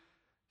slavery,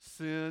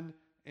 sin,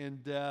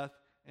 and death.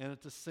 And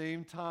at the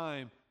same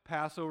time,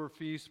 Passover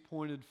feast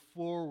pointed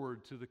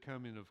forward to the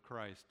coming of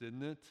Christ,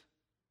 didn't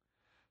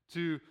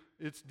it?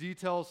 Its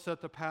details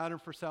set the pattern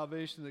for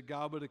salvation that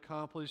God would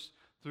accomplish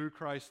through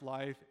Christ's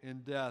life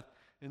and death.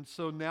 And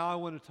so now I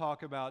want to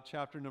talk about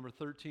chapter number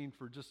 13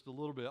 for just a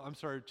little bit.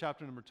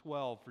 Chapter number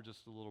 12 for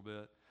just a little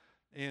bit.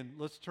 And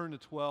let's turn to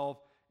 12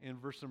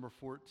 and verse number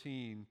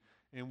 14.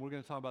 And we're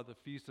going to talk about the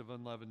Feast of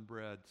Unleavened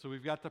Bread. So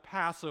we've got the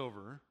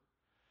Passover.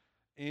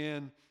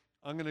 And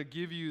I'm going to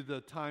give you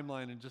the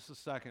timeline in just a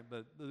second.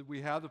 But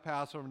we have the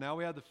Passover. Now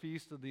we have the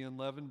Feast of the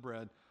Unleavened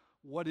Bread.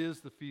 What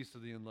is the Feast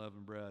of the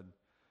Unleavened Bread?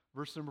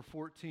 Verse number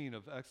 14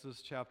 of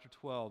Exodus chapter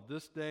 12.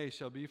 This day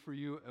shall be for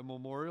you a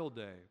memorial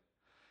day,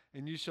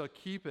 and you shall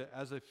keep it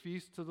as a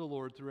feast to the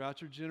Lord throughout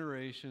your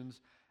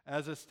generations.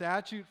 As a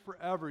statute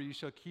forever you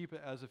shall keep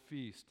it as a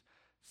feast.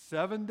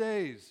 7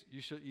 days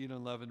you shall eat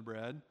unleavened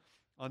bread.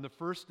 On the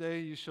first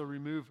day you shall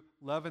remove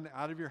leaven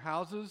out of your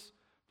houses.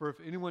 For if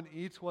anyone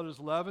eats what is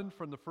leavened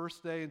from the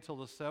first day until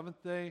the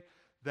seventh day,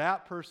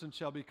 that person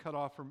shall be cut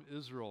off from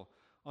Israel.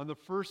 On the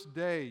first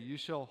day you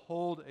shall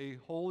hold a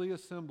holy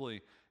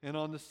assembly, and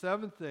on the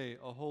seventh day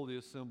a holy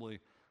assembly.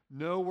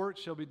 No work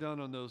shall be done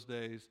on those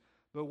days,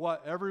 but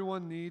what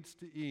everyone needs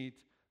to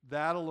eat,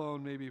 that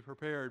alone may be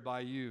prepared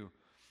by you.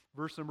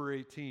 Verse number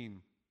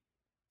 18.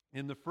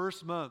 In the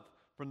first month,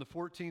 from the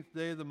 14th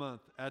day of the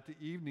month, at the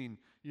evening,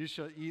 you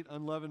shall eat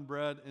unleavened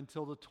bread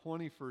until the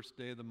 21st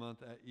day of the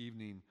month at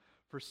evening.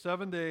 For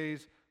 7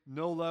 days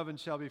no leaven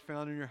shall be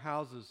found in your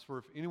houses, for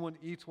if anyone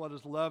eats what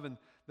is leavened,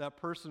 that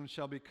person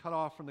shall be cut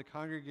off from the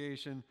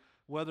congregation,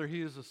 whether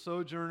he is a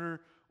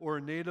sojourner or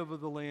a native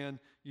of the land.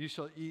 You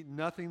shall eat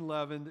nothing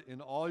leavened. In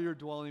all your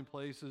dwelling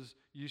places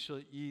you shall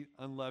eat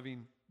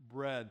unleavened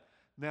bread.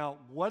 Now,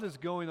 what is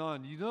going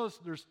on? You notice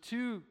there's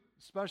two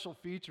special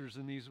features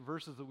in these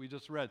verses that we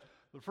just read.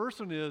 The first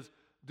one is,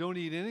 don't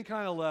eat any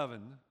kind of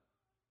leaven,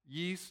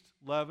 yeast,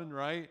 leaven,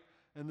 right?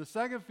 And the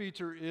second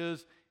feature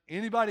is,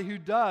 anybody who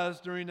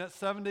does during that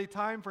 7-day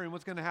time frame,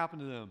 what's going to happen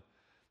to them?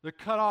 They're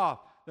cut off.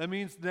 That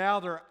means now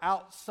they're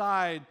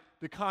outside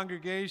the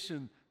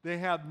congregation. They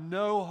have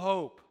no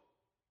hope.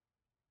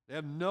 They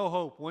have no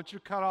hope. Once you're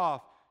cut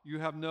off, you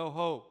have no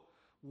hope.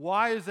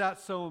 Why is that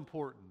so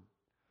important?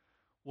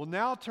 Well,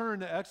 now turn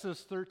to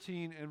Exodus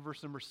 13 and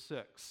verse number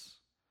 6.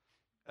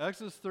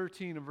 Exodus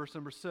 13 and verse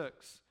number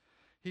 6.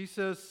 He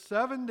says,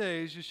 7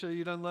 days you shall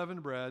eat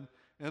unleavened bread,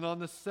 and on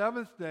the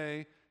seventh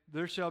day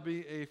there shall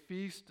be a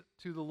feast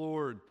to the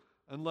Lord.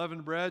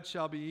 Unleavened bread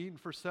shall be eaten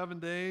for 7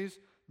 days.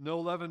 No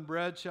leavened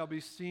bread shall be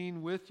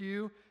seen with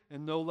you,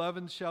 and no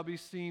leaven shall be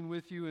seen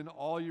with you in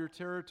all your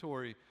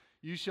territory.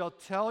 You shall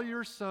tell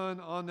your son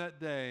on that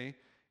day,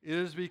 it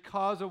is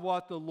because of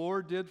what the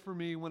Lord did for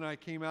me when I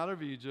came out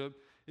of Egypt.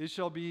 It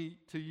shall be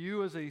to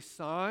you as a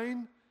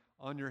sign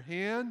on your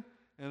hand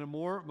and a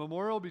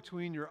memorial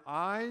between your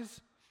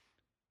eyes,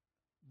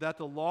 that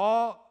the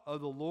law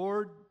of the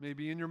Lord may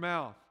be in your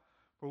mouth.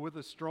 For with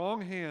a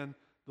strong hand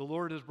the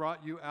Lord has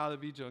brought you out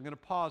of Egypt. I'm going to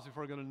pause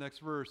before I go to the next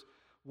verse.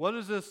 What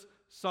is this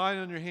sign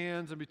on your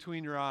hands and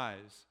between your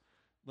eyes?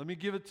 Let me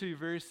give it to you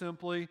very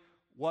simply.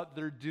 What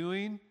they're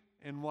doing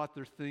and what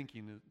they're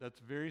thinking. That's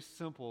very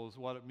simple is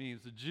what it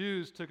means. The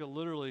Jews took it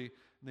literally,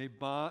 and they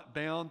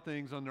bound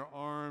things on their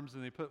arms,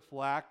 and they put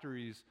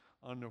phylacteries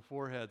on their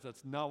foreheads.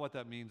 That's not what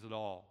that means at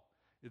all.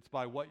 It's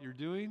by what you're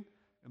doing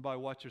and by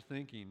what you're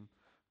thinking.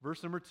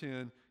 Verse number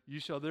 10, you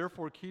shall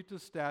therefore keep the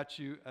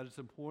statute at its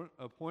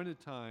appointed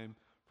time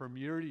from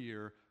year to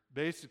year.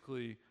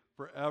 Basically,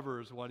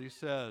 forever is what he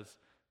says.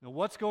 Now,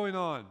 what's going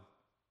on?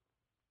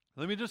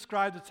 Let me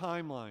describe the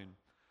timeline.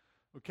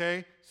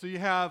 Okay, so you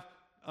have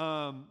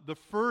the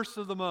first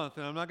of the month,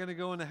 and I'm not going to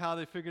go into how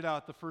they figured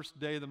out the first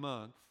day of the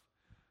month.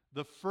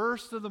 The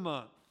first of the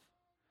month.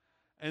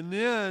 And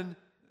then,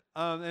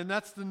 and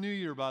that's the New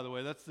Year, by the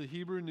way. That's the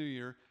Hebrew New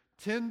Year.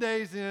 10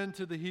 days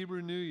into the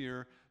Hebrew New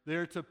Year,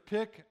 they're to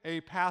pick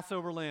a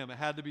Passover lamb. It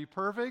had to be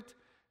perfect.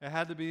 It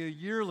had to be a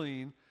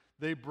yearling.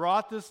 They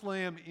brought this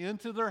lamb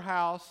into their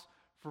house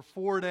for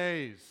 4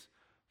 days.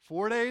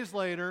 4 days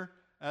later,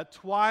 at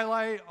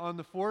twilight on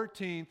the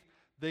 14th,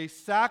 they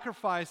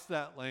sacrificed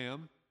that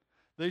lamb.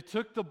 They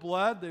took the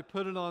blood, they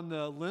put it on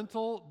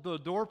the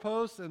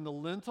doorposts and the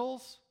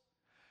lintels,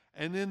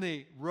 and then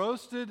they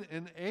roasted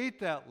and ate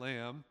that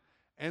lamb.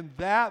 And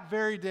that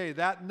very day,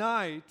 that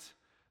night,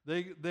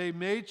 they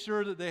made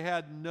sure that they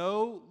had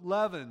no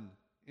leaven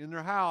in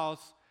their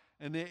house,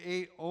 and they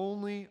ate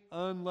only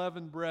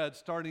unleavened bread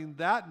starting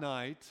that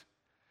night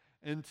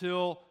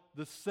until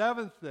the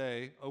seventh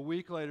day, a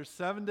week later.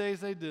 7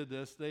 days they did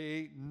this. They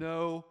ate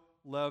no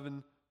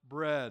leavened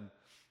bread.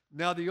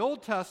 Now, the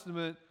Old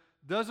Testament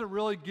doesn't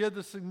really give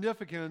the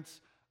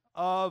significance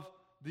of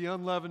the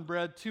unleavened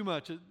bread too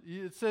much.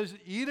 It says,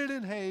 eat it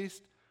in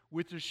haste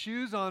with your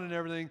shoes on and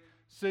everything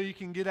so you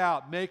can get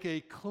out. Make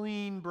a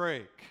clean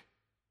break,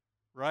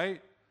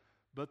 right?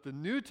 But the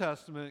New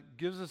Testament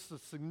gives us the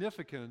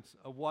significance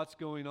of what's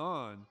going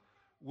on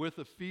with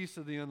the Feast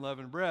of the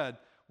Unleavened Bread.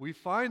 We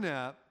find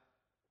that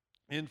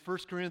in 1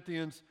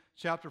 Corinthians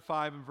chapter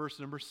 5 and verse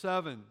number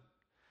 7.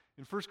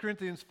 In 1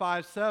 Corinthians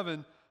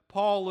 5:7,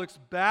 Paul looks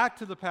back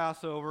to the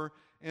Passover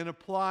and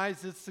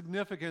applies its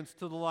significance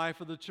to the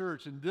life of the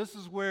church. And this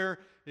is where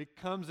it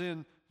comes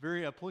in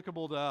very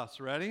applicable to us.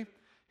 Ready?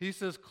 He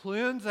says,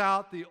 cleanse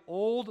out the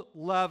old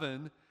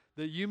leaven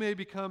that you may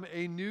become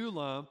a new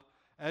lump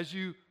as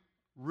you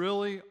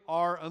really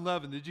are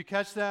unleavened. Did you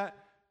catch that?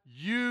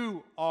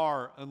 You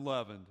are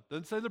unleavened. It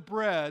doesn't say the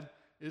bread.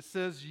 It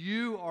says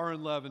you are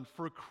unleavened.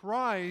 For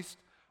Christ,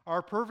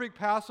 our perfect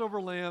Passover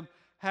lamb,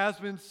 has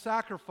been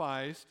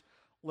sacrificed.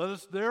 Let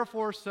us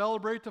therefore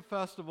celebrate the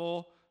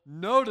festival.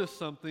 Notice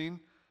something,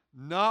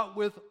 not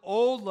with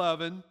old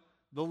leaven,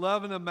 the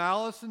leaven of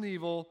malice and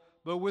evil,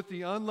 but with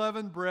the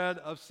unleavened bread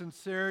of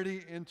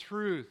sincerity and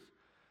truth.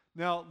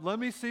 Now, let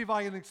me see if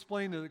I can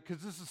explain it,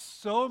 because this is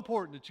so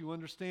important that you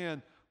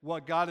understand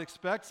what God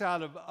expects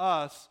out of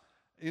us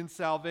in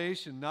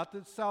salvation. Not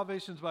that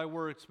salvation is by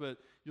works, but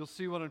you'll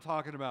see what I'm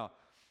talking about.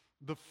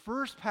 The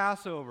first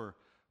Passover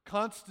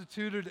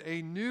constituted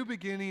a new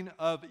beginning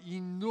of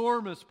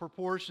enormous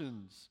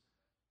proportions.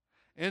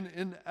 And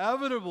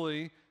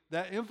inevitably,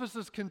 that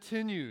emphasis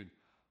continued.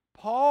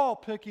 Paul,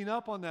 picking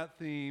up on that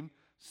theme,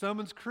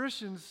 summons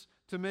Christians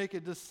to make a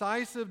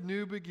decisive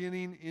new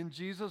beginning in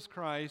Jesus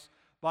Christ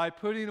by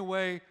putting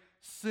away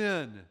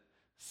sin.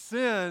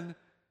 Sin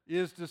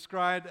is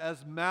described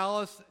as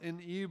malice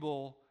and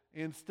evil.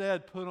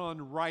 Instead, put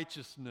on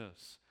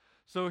righteousness.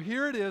 So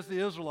here it is,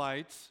 the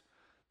Israelites.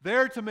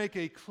 They're to make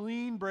a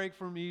clean break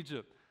from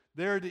Egypt.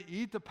 They're to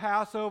eat the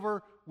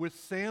Passover with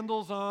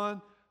sandals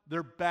on,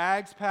 their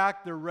bags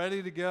packed, they're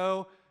ready to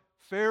go.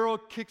 Pharaoh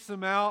kicks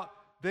them out.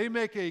 They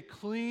make a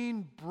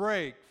clean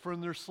break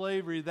from their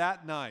slavery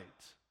that night.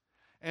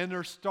 And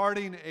they're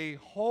starting a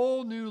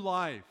whole new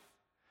life.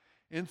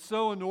 And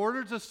so in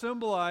order to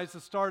symbolize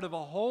the start of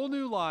a whole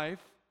new life,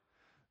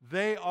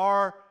 they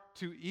are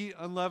to eat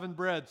unleavened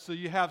bread. So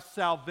you have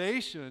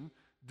salvation,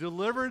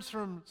 deliverance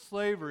from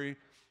slavery,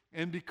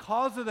 and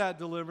because of that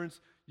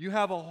deliverance, you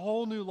have a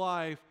whole new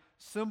life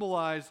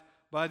symbolized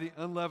by the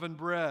unleavened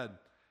bread.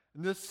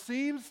 And this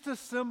seems to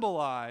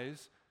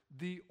symbolize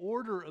the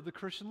order of the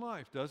Christian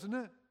life, doesn't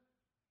it?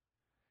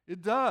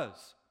 It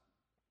does.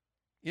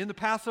 In the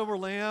Passover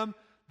lamb,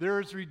 there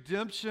is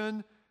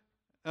redemption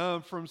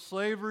from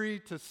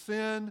slavery to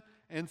sin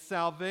and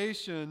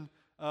salvation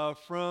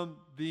from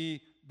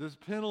the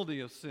penalty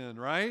of sin,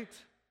 right?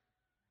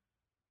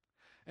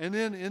 And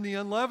then in the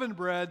unleavened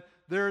bread,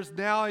 there is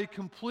now a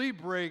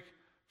complete break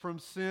from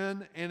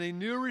sin and a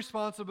new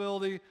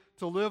responsibility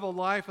to live a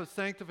life of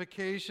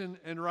sanctification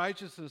and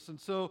righteousness. And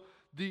so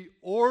the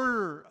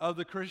order of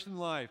the Christian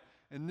life,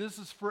 and this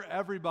is for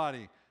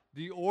everybody,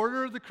 the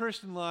order of the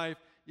Christian life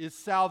is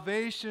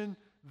salvation,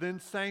 then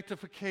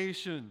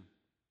sanctification.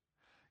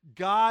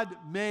 God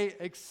may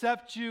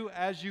accept you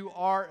as you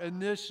are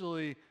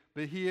initially,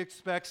 but he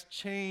expects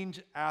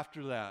change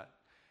after that.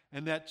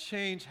 And that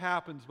change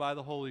happens by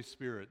the Holy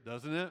Spirit,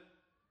 doesn't it?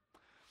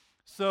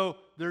 So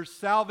there's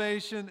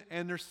salvation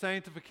and there's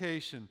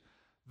sanctification.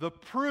 The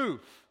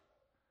proof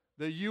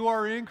that you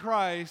are in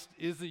Christ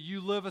is that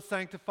you live a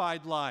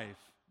sanctified life.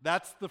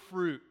 That's the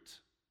fruit.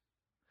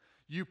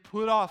 You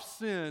put off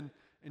sin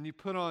and you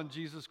put on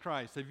Jesus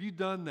Christ. Have you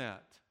done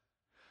that?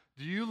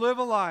 Do you live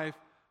a life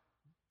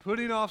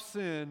putting off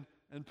sin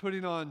and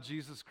putting on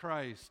Jesus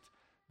Christ?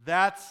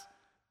 That's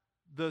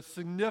the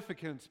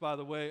significance, by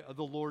the way, of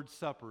the Lord's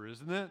Supper,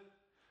 isn't it?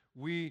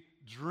 We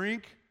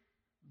drink,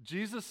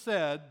 Jesus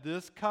said,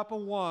 this cup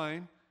of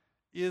wine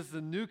is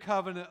the new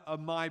covenant of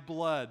my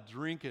blood.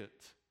 Drink it.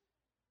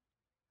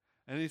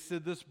 And he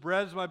said, this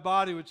bread is my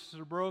body, which is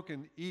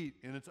broken. Eat,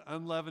 and it's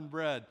unleavened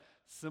bread,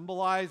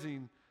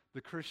 symbolizing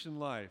the Christian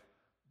life.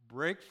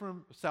 Break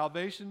from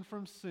salvation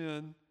from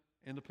sin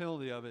and the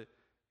penalty of it,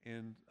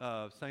 and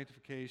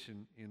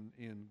sanctification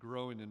in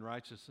growing in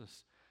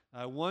righteousness.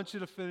 I want you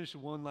to finish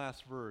one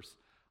last verse.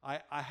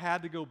 I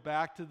had to go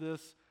back to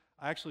this.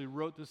 I actually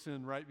wrote this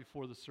in right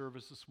before the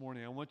service this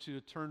morning. I want you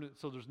to turn it,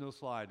 so there's no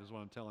slide is what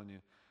I'm telling you.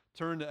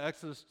 Turn to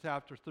Exodus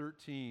chapter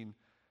 13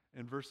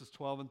 and verses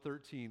 12 and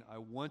 13. I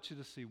want you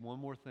to see one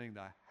more thing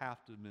that I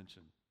have to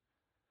mention.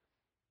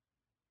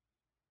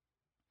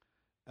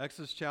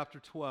 Exodus chapter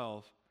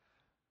 12.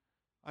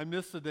 I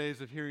miss the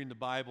days of hearing the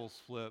Bibles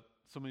flip.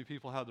 So many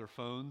people have their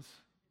phones.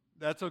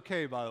 That's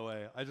okay, by the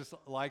way. I just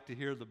like to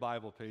hear the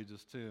Bible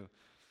pages too.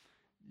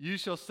 You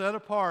shall set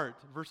apart,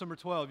 verse number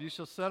 12, you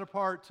shall set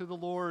apart to the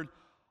Lord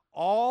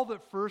all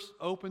that first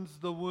opens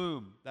the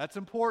womb. That's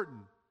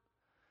important.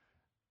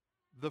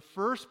 The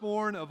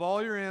firstborn of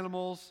all your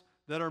animals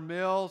that are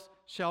males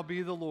shall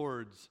be the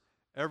Lord's.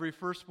 Every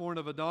firstborn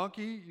of a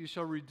donkey you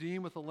shall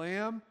redeem with a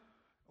lamb,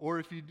 or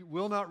if you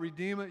will not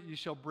redeem it, you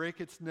shall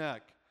break its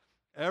neck.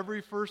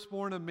 Every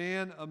firstborn of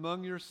man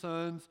among your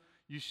sons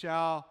you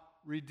shall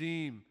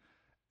redeem.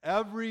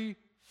 Every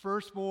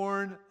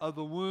firstborn of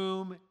the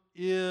womb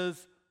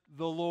is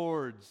the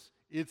Lord's.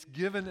 It's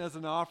given as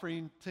an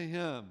offering to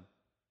him.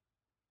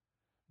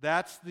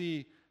 That's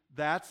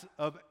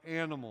of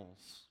animals.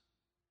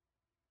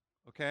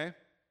 Okay?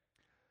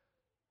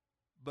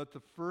 But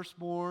the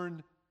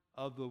firstborn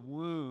of the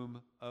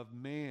womb of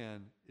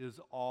man is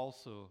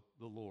also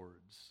the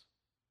Lord's.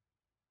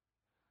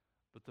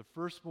 But the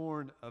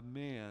firstborn of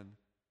man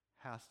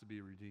has to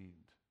be redeemed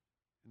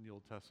in the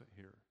Old Testament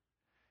here.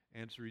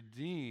 And it's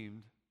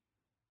redeemed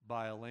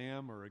by a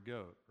lamb or a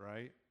goat,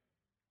 right?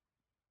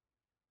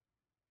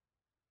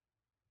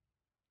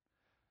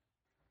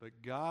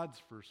 But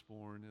God's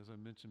firstborn, as I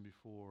mentioned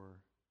before,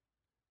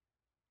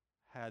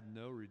 had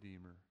no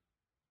redeemer.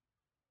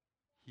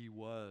 He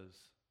was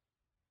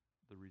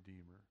the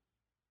redeemer.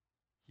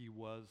 He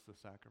was the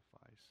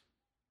sacrifice.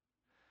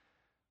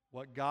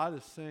 What God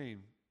is saying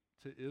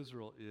to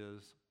Israel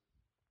is,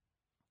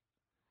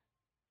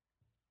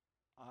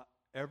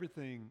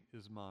 everything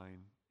is mine,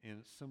 and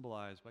it's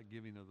symbolized by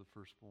giving of the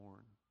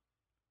firstborn.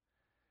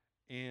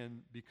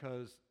 And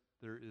because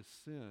there is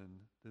sin,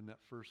 then that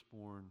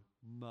firstborn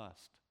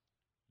must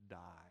die.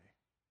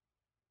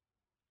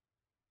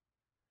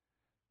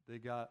 They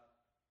got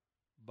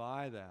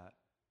by that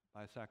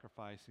by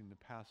sacrificing the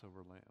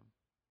Passover lamb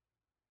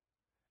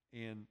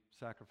and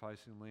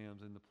sacrificing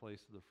lambs in the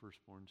place of the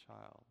firstborn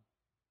child.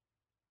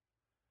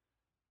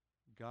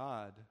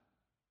 God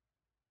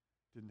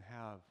didn't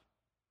have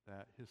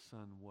that. His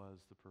son was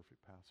the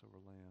perfect Passover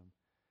lamb.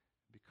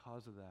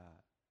 Because of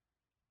that,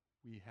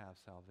 we have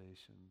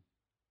salvation.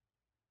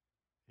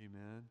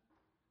 Amen?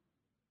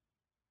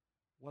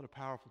 What a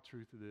powerful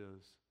truth it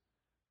is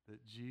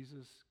that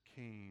Jesus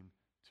came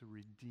to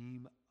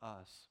redeem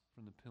us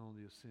from the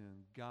penalty of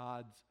sin.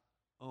 God's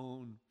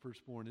own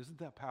firstborn. Isn't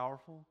that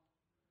powerful?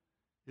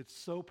 It's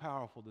so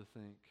powerful to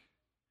think.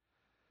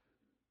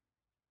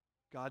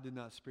 God did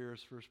not spare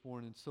his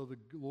firstborn. And so the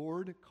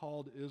Lord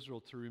called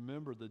Israel to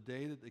remember the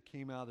day that they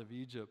came out of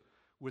Egypt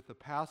with the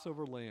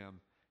Passover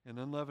lamb and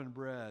unleavened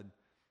bread.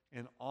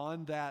 And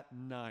on that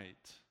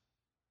night,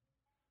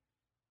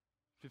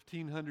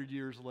 1,500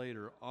 years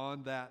later,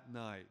 on that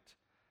night,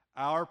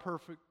 our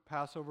perfect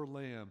Passover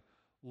lamb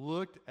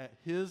looked at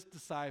his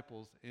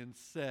disciples and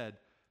said,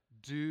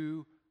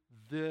 "Do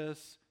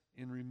this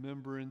in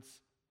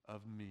remembrance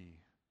of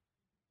me."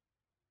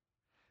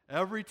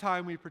 Every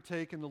time we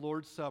partake in the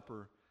Lord's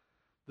Supper,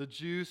 the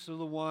juice or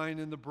the wine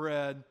and the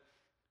bread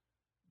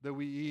that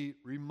we eat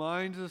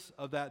reminds us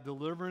of that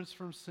deliverance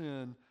from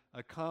sin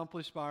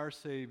accomplished by our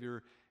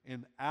Savior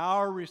and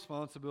our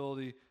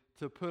responsibility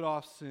to put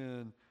off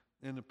sin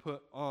and to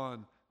put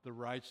on the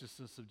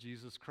righteousness of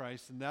Jesus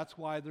Christ. And that's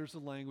why there's a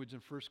language in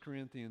 1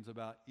 Corinthians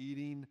about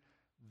eating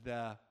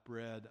the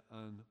bread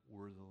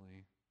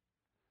unworthily.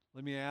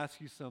 Let me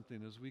ask you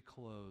something as we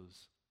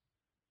close.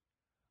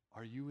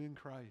 Are you in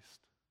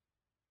Christ?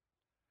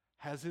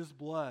 Has his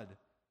blood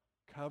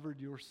covered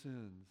your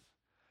sins?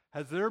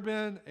 Has there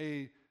been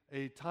a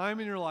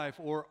time in your life,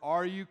 or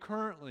are you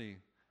currently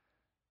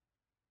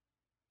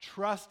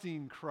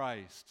trusting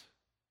Christ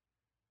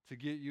to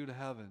get you to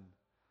heaven?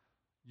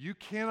 You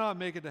cannot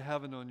make it to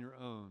heaven on your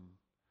own.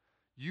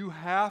 You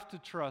have to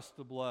trust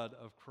the blood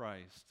of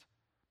Christ,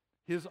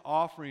 his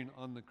offering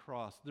on the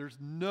cross. There's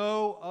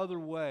no other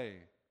way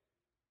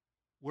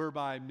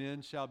whereby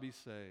men shall be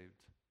saved.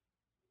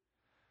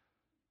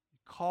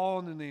 Call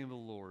on the name of the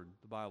Lord,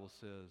 the Bible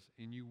says,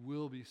 and you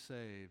will be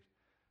saved.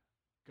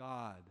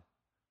 God,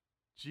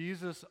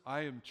 Jesus,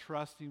 I am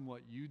trusting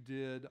what you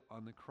did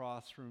on the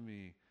cross for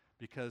me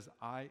because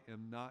I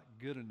am not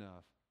good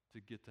enough to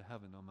get to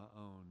heaven on my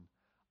own.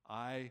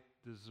 I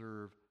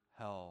deserve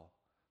hell,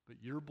 but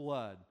your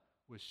blood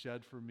was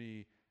shed for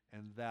me,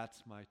 and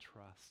that's my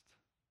trust.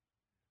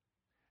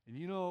 And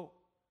you know,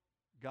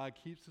 God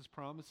keeps his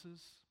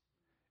promises,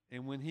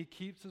 and when he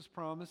keeps his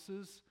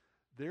promises,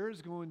 there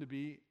is going to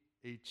be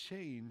a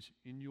change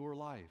in your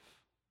life.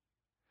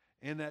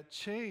 And that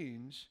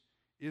change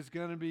is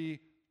going to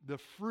be the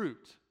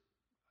fruit,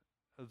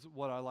 is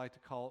what I like to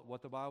call it,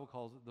 what the Bible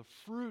calls it. The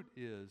fruit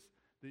is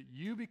that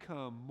you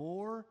become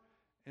more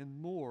and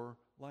more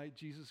like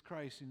Jesus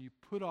Christ, and you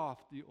put off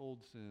the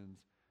old sins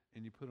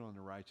and you put on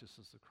the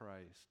righteousness of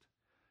Christ.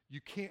 You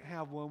can't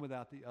have one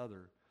without the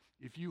other.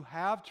 If you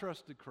have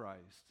trusted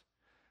Christ,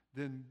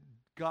 then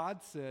God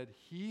said,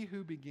 he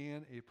who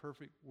began a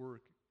perfect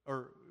work,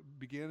 or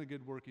began a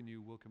good work in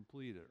you, will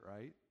complete it,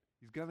 right?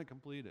 He's going to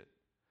complete it.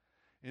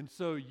 And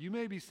so you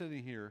may be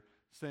sitting here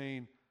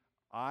saying,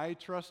 I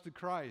trusted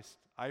Christ.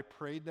 I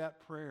prayed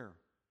that prayer.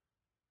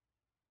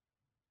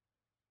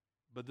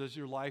 But does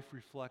your life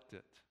reflect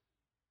it?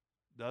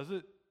 Does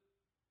it?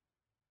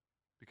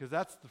 Because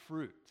that's the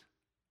fruit.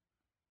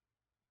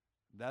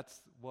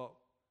 That's what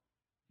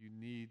you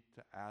need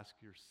to ask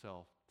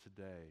yourself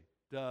today.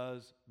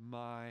 Does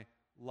my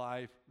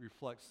life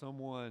reflect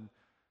someone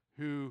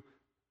who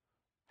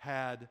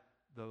had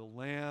the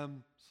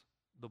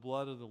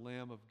blood of the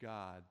Lamb of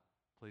God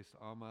placed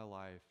on my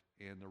life,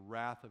 and the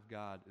wrath of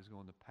God is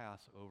going to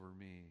pass over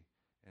me,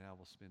 and I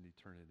will spend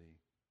eternity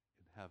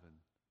in heaven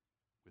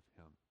with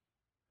him?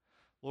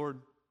 Lord,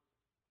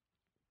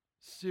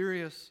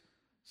 serious,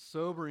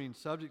 sobering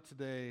subject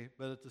today,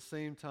 but at the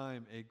same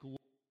time, a glorious